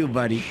over to you,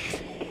 buddy.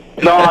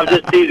 No, I'm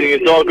just teasing.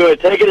 It's all good.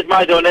 Take it as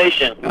my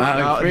donation.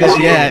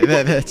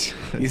 That's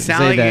you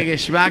sound like a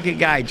schmucky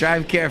guy.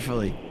 Drive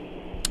carefully.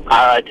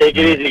 All right, take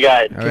it easy,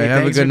 guys. All right,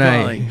 have a good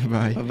night.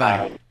 Bye.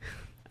 Bye.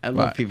 I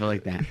love people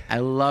like that.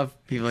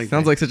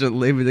 Sounds like such a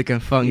labor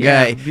and fun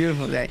guy.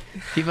 Beautiful guy.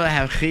 People that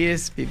have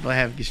chiyas, people that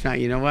have geschmack.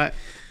 You know what?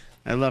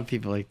 I love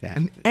people like that.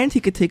 And he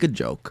could take a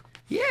joke.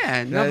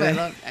 Yeah, no, but I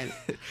love.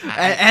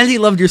 And he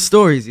loved your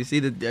stories. You see,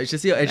 I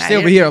see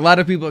over here. A lot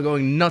of people are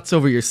going nuts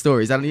over your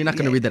stories. You're not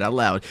going to read that out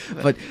loud,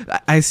 but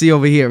I see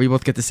over here. We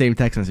both get the same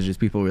text messages.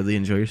 People really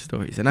enjoy your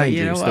stories, and I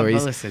enjoy your stories.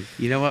 Well, listen,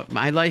 you know what?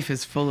 My life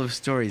is full of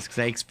stories because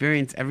I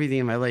experience everything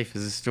in my life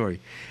as a story,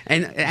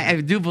 and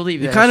I do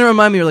believe that. You kind of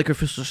remind me of like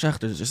Official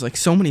Schechter. There's just like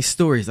so many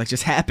stories like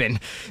just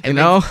happen. You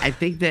know? I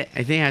think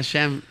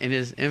Hashem, in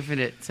His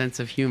infinite sense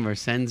of humor,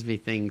 sends me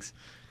things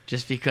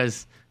just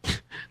because,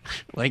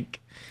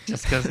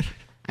 Just because,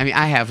 I mean,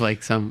 I have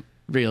like some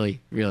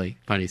really, really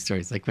funny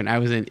stories. Like when I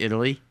was in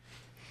Italy,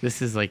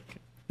 this is like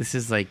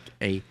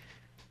a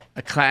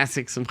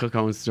classic Simcha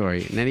Cohen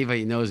story. And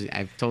anybody knows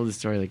I've told this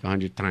story like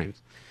 100 times.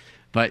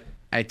 But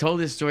I told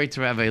this story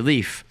to Rabbi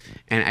Leaf,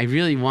 and I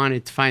really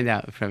wanted to find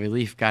out if Rabbi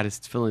Leaf got his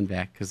tefillin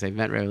back because I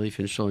met Rabbi Leaf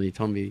in Shul and he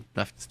told me he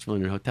left his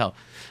tefillin in a hotel.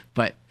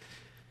 But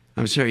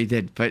I'm sure he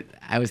did. But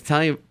I was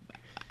telling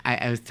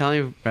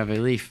Rabbi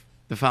Leaf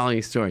the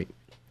following story.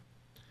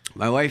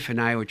 My wife and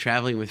I were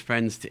traveling with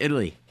friends to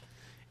Italy,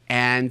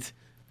 and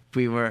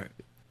we were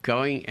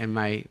going, and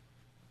I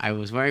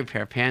was wearing a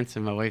pair of pants,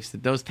 and my wife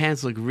said, "Those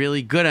pants look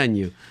really good on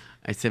you."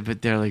 I said,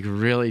 "But they're like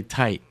really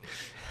tight,"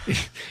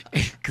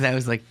 because I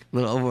was like a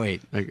little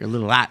overweight, like a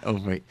little lot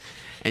overweight.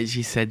 And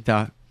she said,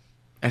 "I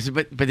said,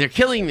 but they're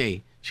killing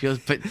me." She goes,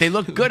 "But they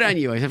look good on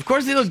you." I said, "Of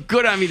course they look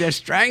good on me. They're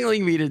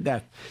strangling me to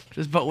death." She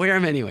goes, "But wear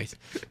them anyways."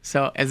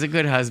 So as a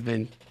good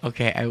husband,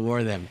 okay, I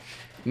wore them.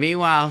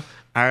 Meanwhile,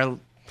 our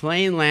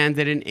plane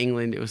landed in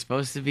England. It was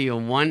supposed to be a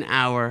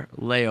 1-hour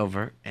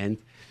layover, and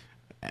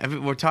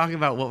we're talking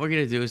about what we're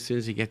going to do as soon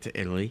as we get to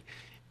Italy.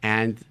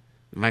 And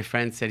my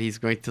friend said he's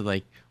going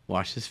to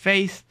wash his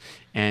face,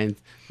 and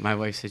my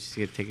wife said she's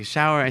going to take a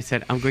shower. I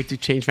said, I'm going to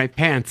change my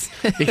pants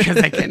because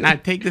I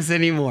cannot take this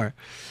anymore.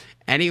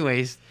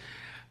 Anyways,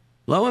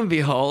 lo and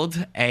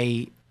behold,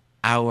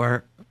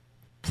 our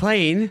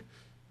plane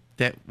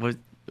that was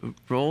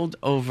rolled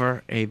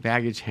over a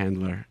baggage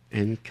handler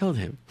and killed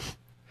him.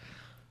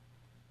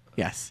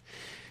 Yes.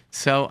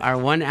 So our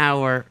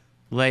 1-hour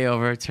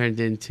layover turned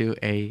into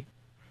a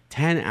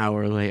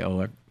 10-hour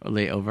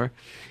layover,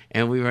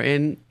 and we were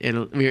in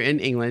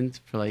England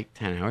for like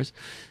 10 hours.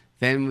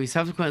 then we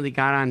subsequently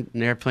got on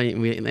an airplane.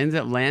 And we ended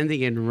up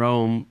landing in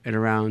Rome at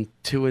around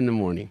 2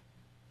 a.m.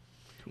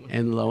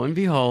 And lo and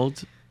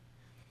behold,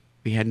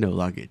 we had no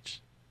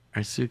luggage.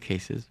 Our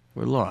suitcases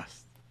were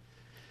lost.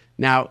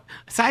 Now,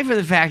 aside from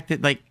the fact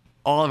that like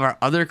all of our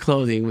other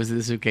clothing was in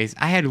the suitcase,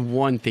 I had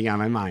one thing on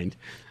my mind.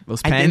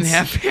 Those I pants? didn't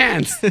have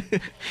pants.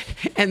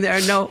 And there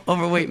are no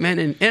overweight men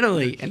in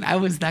Italy. And I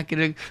was not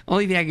going to,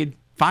 only thing I could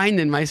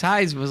find in my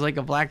size was like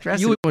a black dress.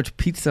 You would much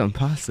pizza and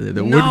pasta.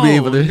 There No, would be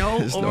able to. no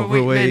there's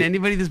overweight men.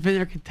 Anybody that's been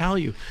there can tell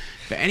you.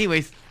 But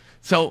anyways,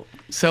 so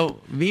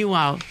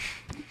meanwhile,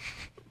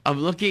 I'm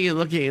looking and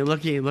looking and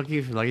looking and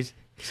looking for luggage.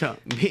 So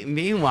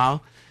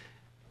meanwhile,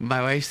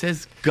 my wife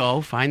says,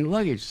 go find the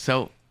luggage.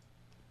 So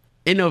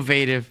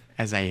innovative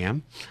as I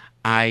am,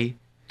 I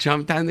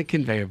jumped on the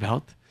conveyor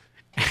belt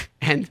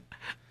and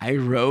I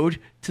rode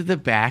to the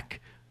back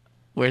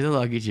where the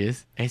luggage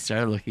is. I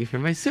started looking for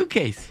my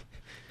suitcase.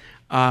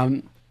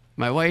 My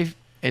wife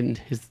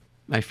and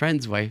my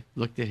friend's wife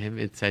looked at him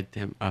and said to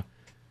him,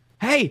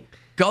 hey,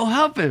 go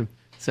help him.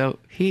 So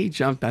he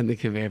jumped on the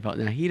conveyor belt.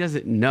 Now, he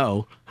doesn't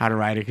know how to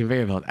ride a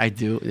conveyor belt. I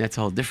do, and that's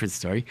a whole different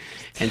story.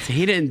 And so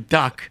he didn't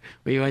duck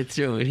when he went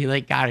through, and he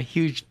like got a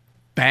huge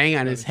bang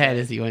on his head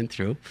as he went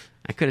through.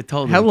 I could have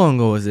told him. How long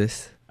ago was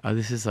this?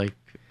 This is like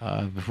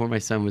before my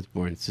son was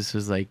born. So this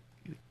was like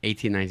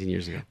 18, 19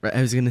 years ago. Right,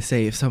 I was going to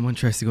say, if someone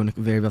tries to go on a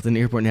conveyor belt in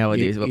the airport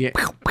nowadays,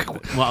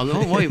 Well,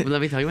 no, wait,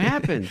 let me tell you what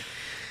happened.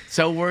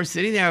 So we're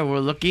sitting there, we're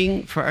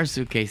looking for our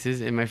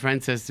suitcases, and my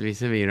friend says to me,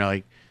 Simmy,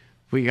 like,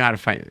 we got to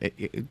find,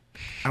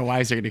 our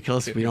wives are going to kill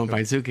us if we don't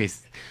find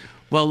suitcases.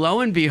 Well, lo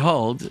and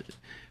behold,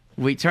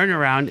 we turn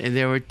around, and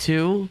there were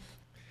 2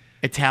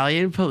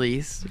 Italian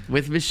police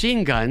with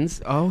machine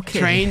guns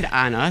trained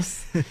on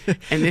us.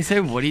 And they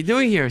said, what are you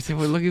doing here? I said,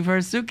 we're looking for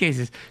our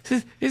suitcases. I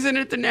said, it's an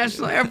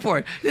international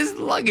airport. This is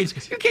luggage.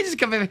 You can't just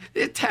come back.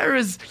 They're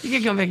terrorists. You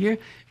can't come back here.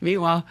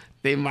 Meanwhile,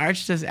 they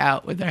marched us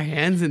out with our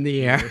hands in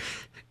the air.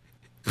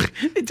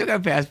 They took our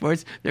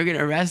passports. They're going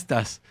to arrest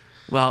us.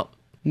 Well,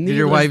 did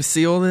your wife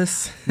see all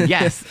this?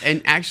 Yes.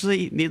 And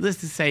actually, needless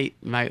to say,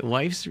 my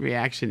wife's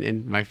reaction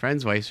and my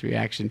friend's wife's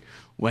reaction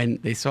when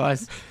they saw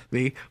us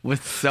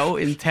was so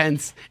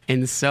intense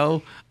and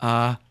so,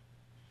 well,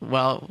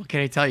 what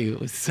can I tell you? It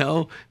was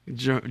so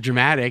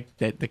dramatic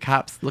that the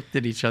cops looked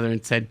at each other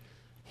and said,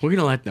 we're going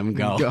to let them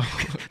go.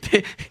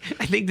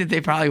 I think that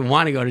they probably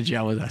want to go to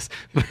jail with us.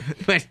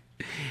 But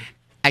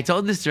I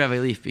told this to Rabbi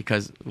Leaf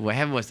because what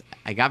happened was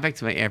I got back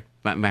to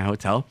my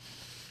hotel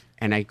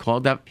and I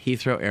called up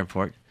Heathrow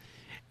Airport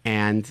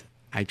and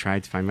I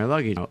tried to find my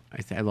luggage.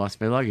 I said, I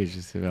lost my luggage.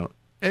 I said, well,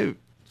 oh,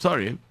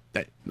 sorry,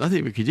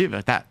 nothing we could do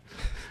about that.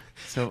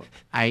 So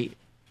I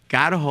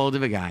got a hold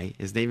of a guy.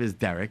 His name is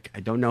Derek. I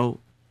don't know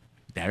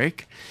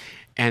Derek.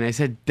 And I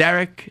said,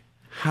 Derek,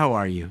 how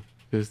are you?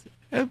 He goes,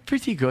 oh,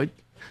 pretty good.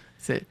 I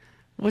said,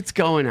 what's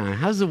going on?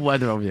 How's the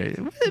weather over there?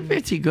 Well,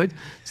 pretty good. I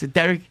said,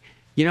 Derek,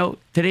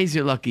 today's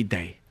your lucky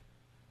day.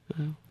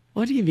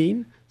 What do you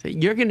mean? So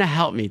you're going to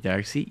help me,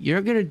 Derek. See, you're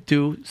going to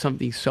do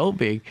something so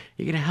big.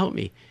 You're going to help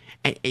me.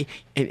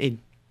 And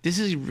this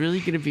is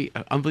really going to be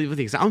an unbelievable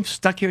thing. So I'm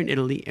stuck here in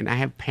Italy, and I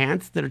have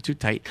pants that are too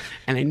tight,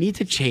 and I need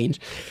to change.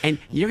 And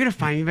you're going to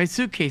find me my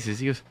suitcases.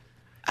 He goes,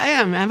 I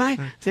am I?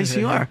 Says,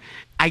 you are.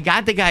 I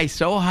got the guy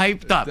so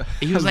hyped up.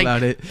 He was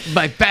like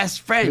my best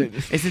friend.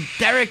 I said,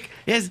 Derek,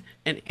 yes.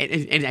 And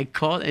I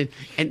called,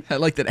 and I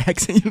like that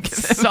accent you get.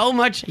 So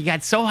much. He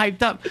got so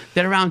hyped up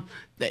that around,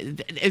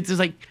 it was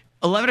like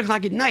 11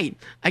 o'clock at night,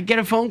 I get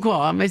a phone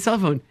call on my cell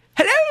phone.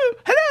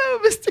 Hello,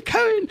 Mr.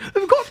 Cohen.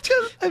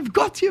 I've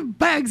got your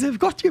bags.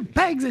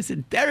 I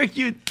said, Derek,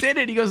 you did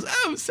it. He goes,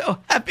 oh, I'm so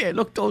happy. I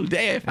looked all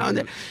day. I found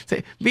it.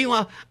 So,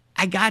 meanwhile,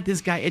 I got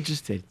this guy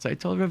interested. So I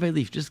told Rabbi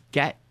Leaf, just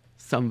get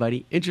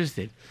somebody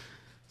interested.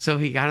 So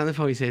he got on the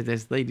phone. He said,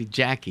 this lady,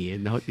 Jackie.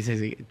 And he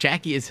says,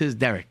 Jackie is his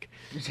Derek.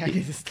 Jackie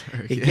is his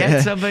Derek. He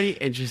gets somebody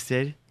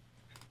interested.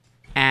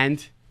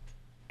 And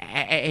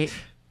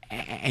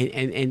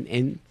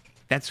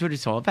that's what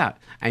it's all about.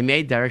 I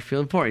made Derek feel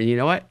important. You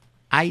know what?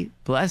 I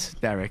bless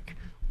Derek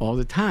all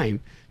the time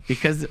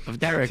because of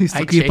Derek. You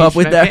still I keep up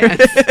with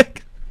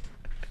Derek.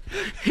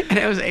 And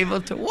I was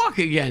able to walk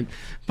again.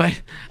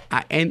 But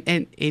and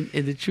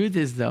the truth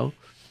is though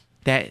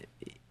that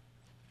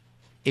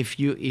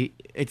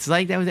it's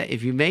like that with that.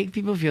 If you make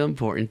people feel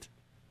important,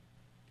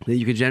 then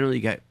you can generally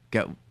get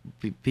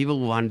people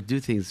who want to do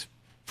things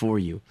for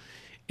you.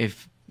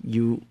 It's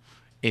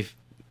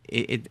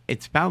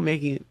about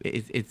making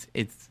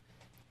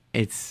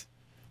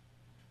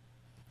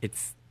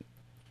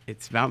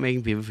it's about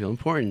making people feel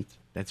important.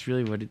 That's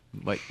really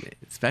what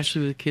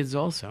especially with kids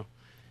also.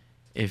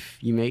 If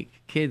you make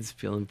kids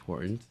feel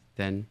important,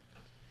 then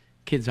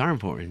kids are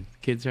important.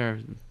 Kids are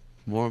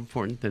more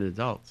important than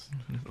adults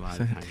a lot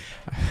of times.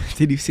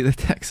 Did you see the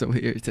text over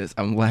here? It says,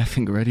 I'm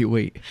laughing already.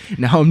 Wait,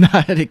 now I'm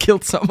not. I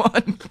killed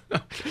someone.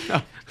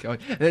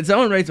 And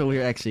someone writes over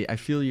here, actually, I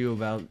feel you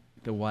about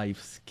the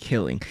wife's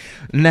killing.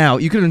 Now,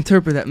 you could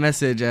interpret that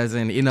message as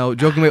in,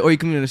 joking way, or you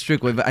can mean in a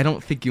strict way, but I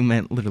don't think you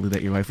meant literally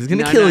that your wife was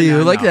going to kill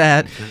you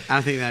that. I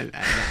don't think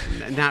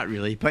that, not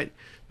really. But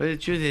But the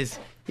truth is,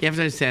 you have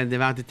to understand the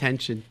amount of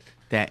tension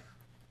that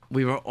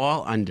we were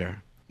all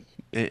under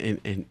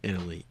in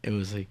Italy. It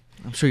was like,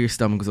 I'm sure your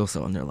stomach was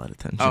also under a lot of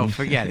tension. oh,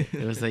 forget it.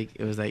 It was like.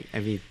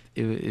 I mean,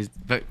 it was.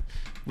 But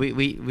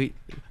we.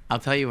 I'll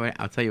tell you what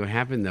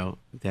happened though.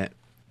 That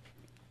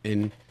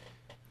when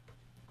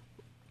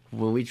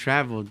we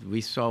traveled, we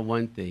saw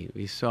one thing.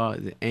 We saw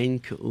the Ein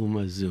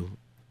Ke'uma Zu.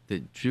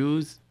 That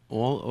Jews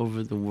all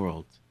over the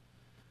world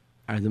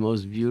are the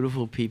most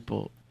beautiful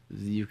people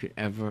that you could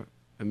ever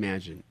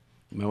imagine.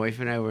 My wife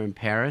and I were in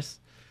Paris.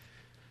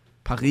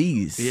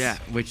 Paris. Yeah,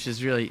 which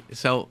is really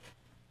so.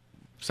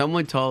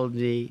 Someone told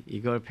me, you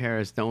go to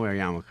Paris, don't wear a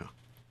yarmulke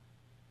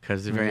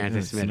because they're very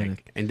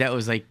anti-Semitic. And that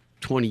was like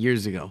 20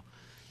 years ago.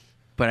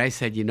 But I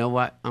said, you know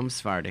what? I'm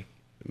Sephardic.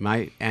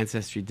 My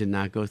ancestry did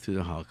not go through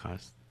the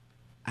Holocaust.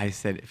 I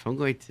said, if I'm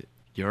going to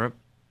Europe,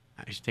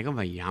 I should take off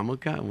my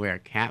yarmulke and wear a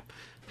cap,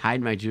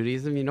 hide my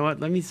Judaism. You know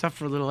what? Let me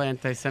suffer a little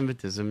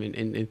anti-Semitism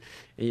and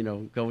you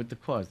know, go with the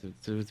cause.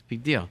 It was a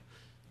big deal.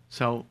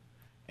 So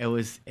it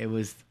was,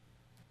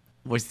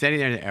 we're standing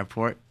there at the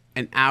airport,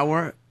 an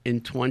hour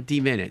and 20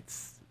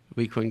 minutes.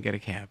 We couldn't get a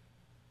cab.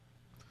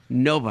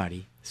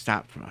 Nobody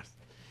stopped for us.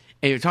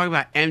 And you're talking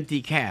about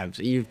empty cabs,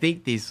 and you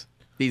think these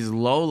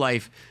low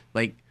life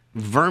like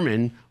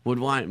vermin would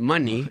want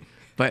money,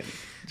 but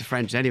the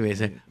French anyway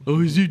said,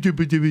 "Oh, so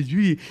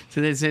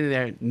they're sitting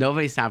there.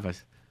 Nobody stopped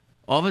us.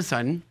 All of a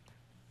sudden,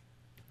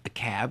 a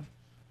cab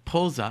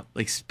pulls up,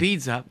 like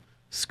speeds up,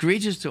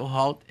 screeches to a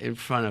halt in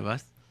front of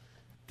us.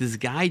 This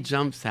guy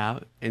jumps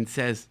out and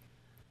says,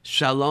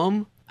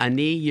 "Shalom,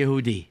 ani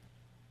Yehudi."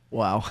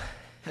 Wow.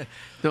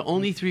 The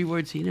only 3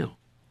 words he knew.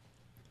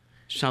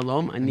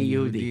 Shalom ani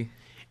Yehudi.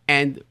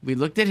 And we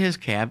looked at his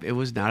cab. It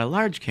was not a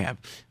large cab.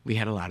 We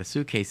had a lot of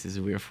suitcases,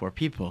 and we were 4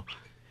 people.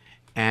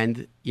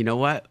 And you know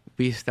what?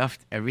 We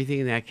stuffed everything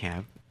in that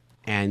cab.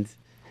 And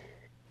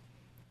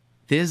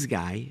this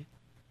guy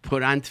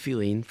put on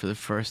tefillin for the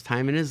first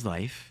time in his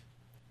life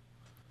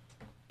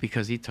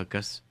because he took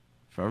us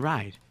for a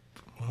ride.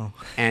 Wow.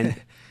 And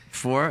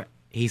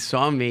he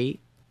saw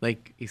me,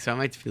 like he saw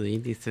my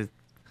tefillin. He said,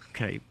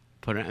 "Can I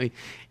put it on?"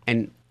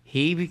 And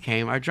he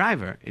became our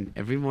driver. And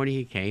every morning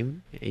he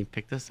came and he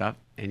picked us up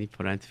and he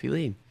put on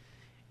tefillin.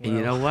 And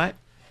you know what?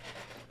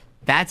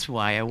 That's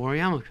why I wore a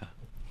yarmulke.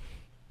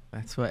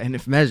 That's why. And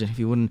imagine if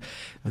you wouldn't.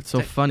 It's so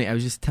funny. I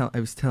was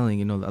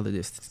telling the other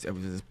day.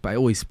 I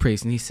always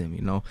praise Nisim.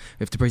 We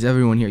have to praise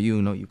everyone here.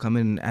 You come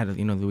in at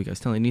the week. I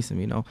was telling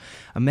Nisim.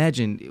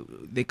 Imagine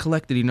they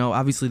collected.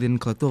 Obviously they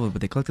didn't collect all of it,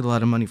 but they collected a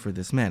lot of money for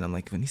this man. I'm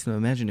like, Nisim,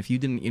 imagine if you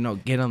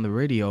didn't get on the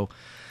radio.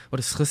 What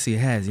a schus he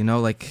has,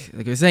 like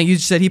I was saying, you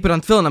just said he put on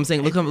tefillin. I'm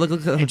saying, look how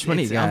much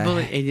money he's got.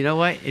 Unbelievable. And you know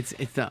what? It's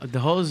the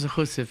whole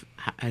schus of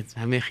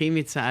Hamechim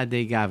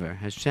Mitzadei Gaver.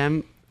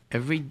 Hashem,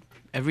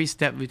 every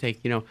step we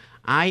take.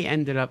 I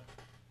ended up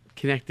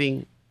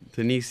connecting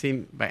to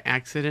Nisim by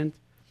accident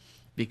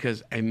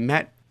because I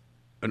met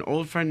an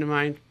old friend of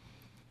mine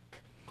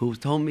who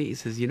told me, he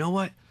says, you know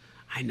what?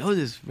 I know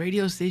this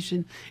radio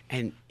station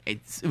and it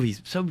would be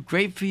so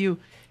great for you.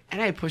 And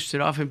I pushed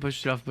it off and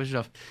pushed it off.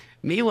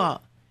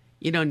 Meanwhile,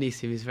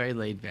 Nisim is very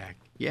laid back.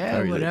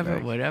 Yeah, Very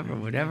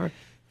whatever.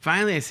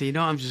 Finally, I said,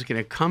 I'm just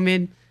going to come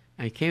in.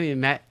 I came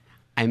in and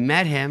I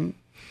met him.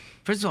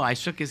 First of all, I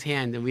shook his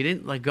hand and we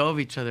didn't let go of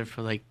each other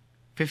for like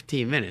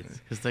 15 minutes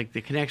because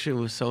the connection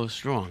was so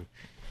strong.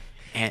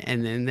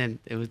 And then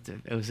it was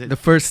the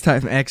first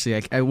time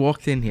actually I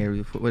walked in here,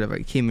 whatever.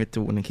 When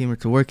I came here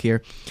to work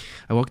here,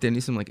 I walked in.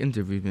 Nisim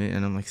interviewed me,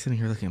 and I'm sitting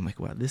here looking. I'm like,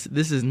 wow, this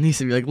is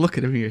Nisim. You're look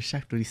at him, you're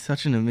shocked, but he's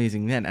such an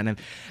amazing man. And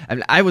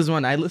I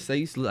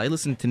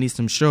listened to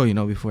Nisim's show,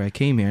 before I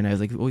came here, and I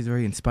was always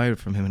very inspired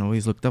from him, and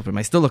always looked up at him.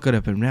 I still look up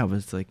at him now, but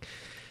it's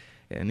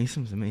yeah,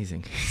 Nisim's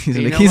amazing. He's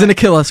gonna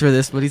kill us for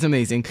this, but he's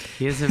amazing.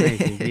 He is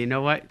amazing. But you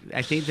know what?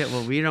 I think that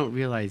what we don't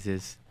realize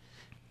is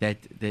that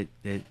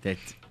the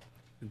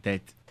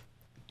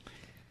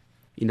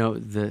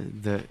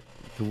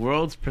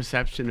world's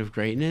perception of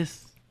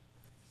greatness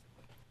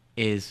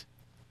is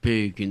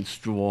big and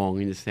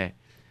strong and it's that.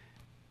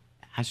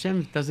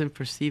 Hashem doesn't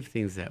perceive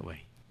things that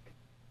way.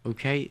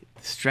 Okay?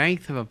 The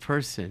strength of a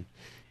person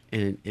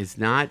is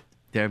not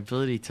their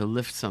ability to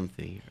lift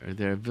something or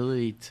their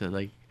ability to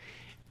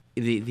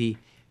the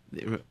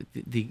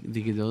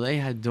Gedolei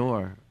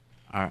Hador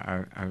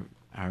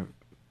are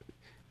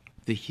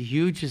the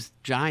hugest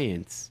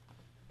giants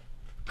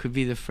could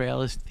be the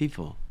frailest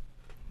people.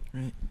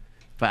 Right.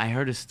 But I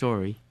heard a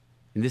story,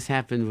 and this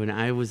happened when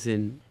I was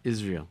in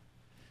Israel.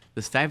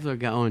 The Stifler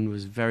Gaon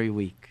was very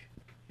weak.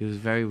 He was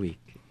very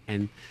weak.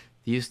 And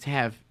they used to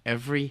have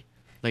every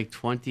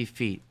 20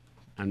 feet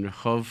on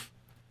Rehov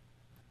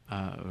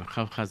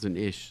Chazon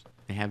Ish,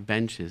 they have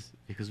benches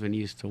because when he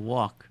used to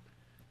walk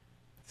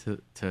to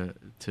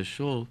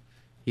shul,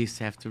 he used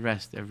to have to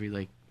rest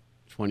every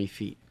 20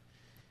 feet.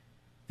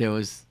 There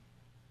was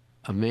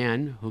a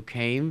man who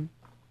came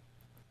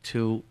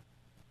to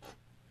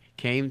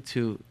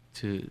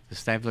the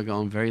Stifler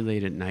Gaon very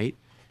late at night,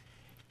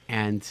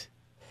 and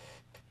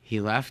he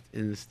left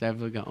in the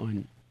Stifler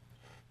Gaon.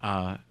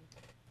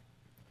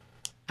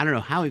 I don't know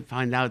how he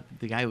found out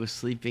the guy was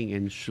sleeping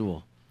in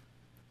shul.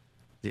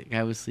 The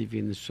guy was sleeping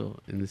in the shul,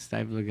 and the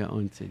Steibler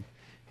Gaon said,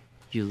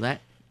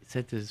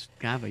 said to this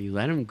Gava, you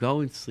let him go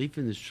and sleep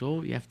in the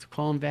shul? You have to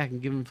call him back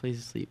and give him a place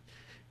to sleep.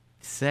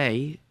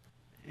 Say,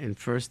 in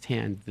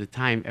firsthand, the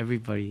time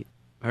everybody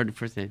heard it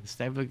firsthand,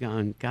 Steibler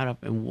Gaon got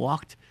up and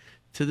walked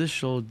to the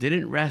shul,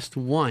 didn't rest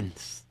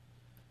once.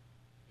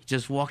 He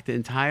just walked the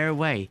entire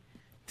way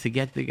to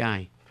get the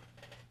guy.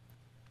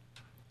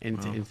 And,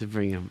 Wow. and to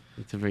bring him.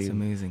 It's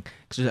amazing.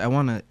 'Cause I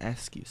want to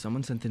ask you.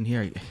 Someone sent in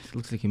here. It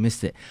looks like you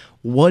missed it.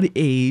 What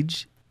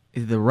age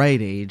is the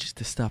right age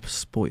to stop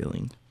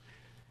spoiling?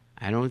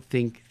 I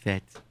think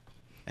that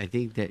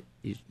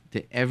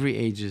every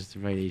age is the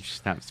right age to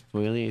stop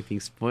spoiling. I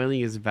think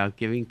spoiling is about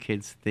giving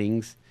kids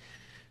things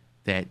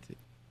that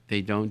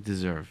they don't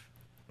deserve,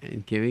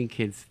 and giving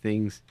kids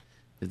things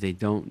that they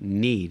don't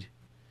need.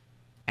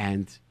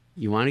 And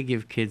you want to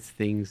give kids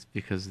things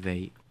because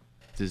they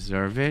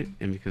deserve it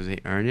and because they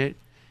earn it,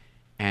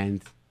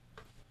 and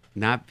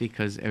not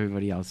because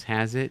everybody else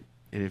has it.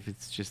 And if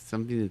it's just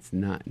something that's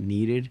not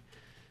needed,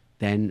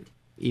 then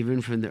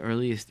even from the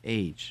earliest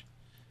age,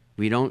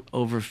 we don't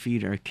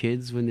overfeed our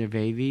kids when they're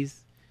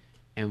babies,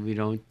 and we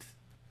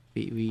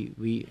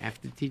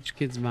have to teach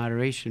kids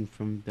moderation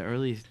from the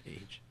earliest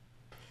age.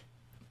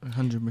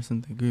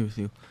 100% agree with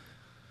you.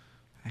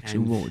 Actually,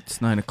 whoa, it's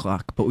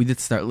 9:00, but we did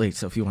start late,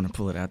 so if you want to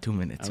pull it out 2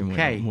 minutes,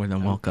 Okay. you're more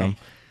than welcome. Okay.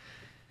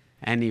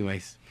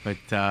 Anyways, but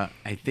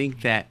I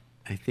think that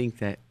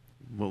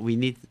what we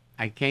need.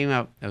 I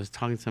was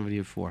talking to somebody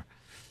before.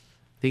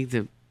 I think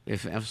that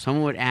if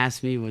someone would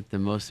ask me what the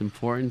most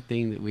important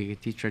thing that we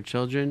could teach our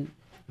children,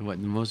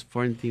 what the most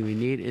important thing we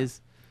need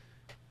is,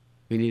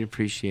 we need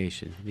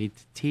appreciation. We need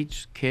to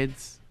teach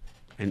kids,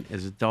 and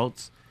as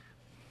adults,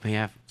 we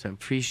have to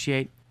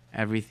appreciate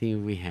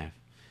everything we have.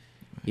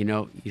 You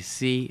know,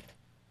 you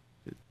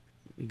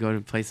go to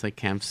a place like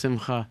Camp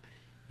Simcha,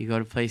 you go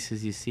to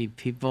places, you see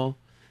people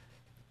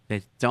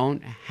that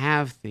don't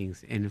have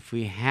things. And if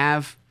we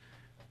have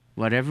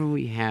whatever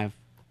we have,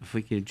 if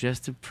we can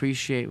just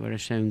appreciate what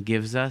Hashem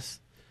gives us,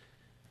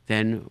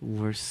 then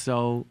we're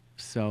so,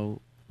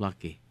 so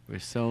lucky. We're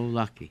so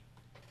lucky.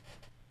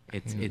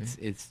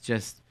 It's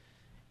just,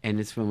 and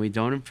it's when we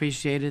don't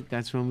appreciate it,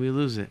 that's when we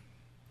lose it.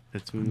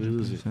 That's when we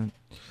lose it. 100%.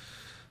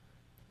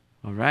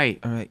 All right.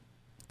 All right.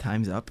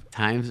 Time's up.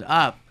 Time's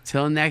up.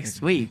 Till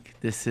next week.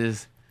 This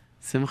is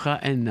Simcha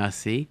and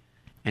Nasi,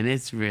 and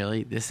this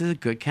is a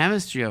good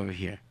chemistry over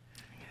here.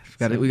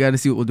 We got to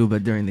see what we'll do,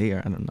 but during the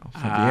year, I don't know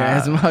if I'll be here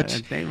as much. I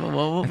think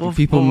we'll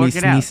people work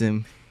it out. miss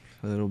him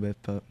a little bit,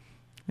 but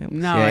yeah,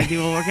 No, I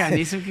think we'll work it out.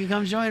 Nisim can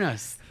come join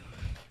us.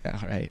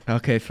 All right.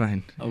 Okay,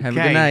 fine. Okay. Have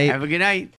a good night. Have a good night.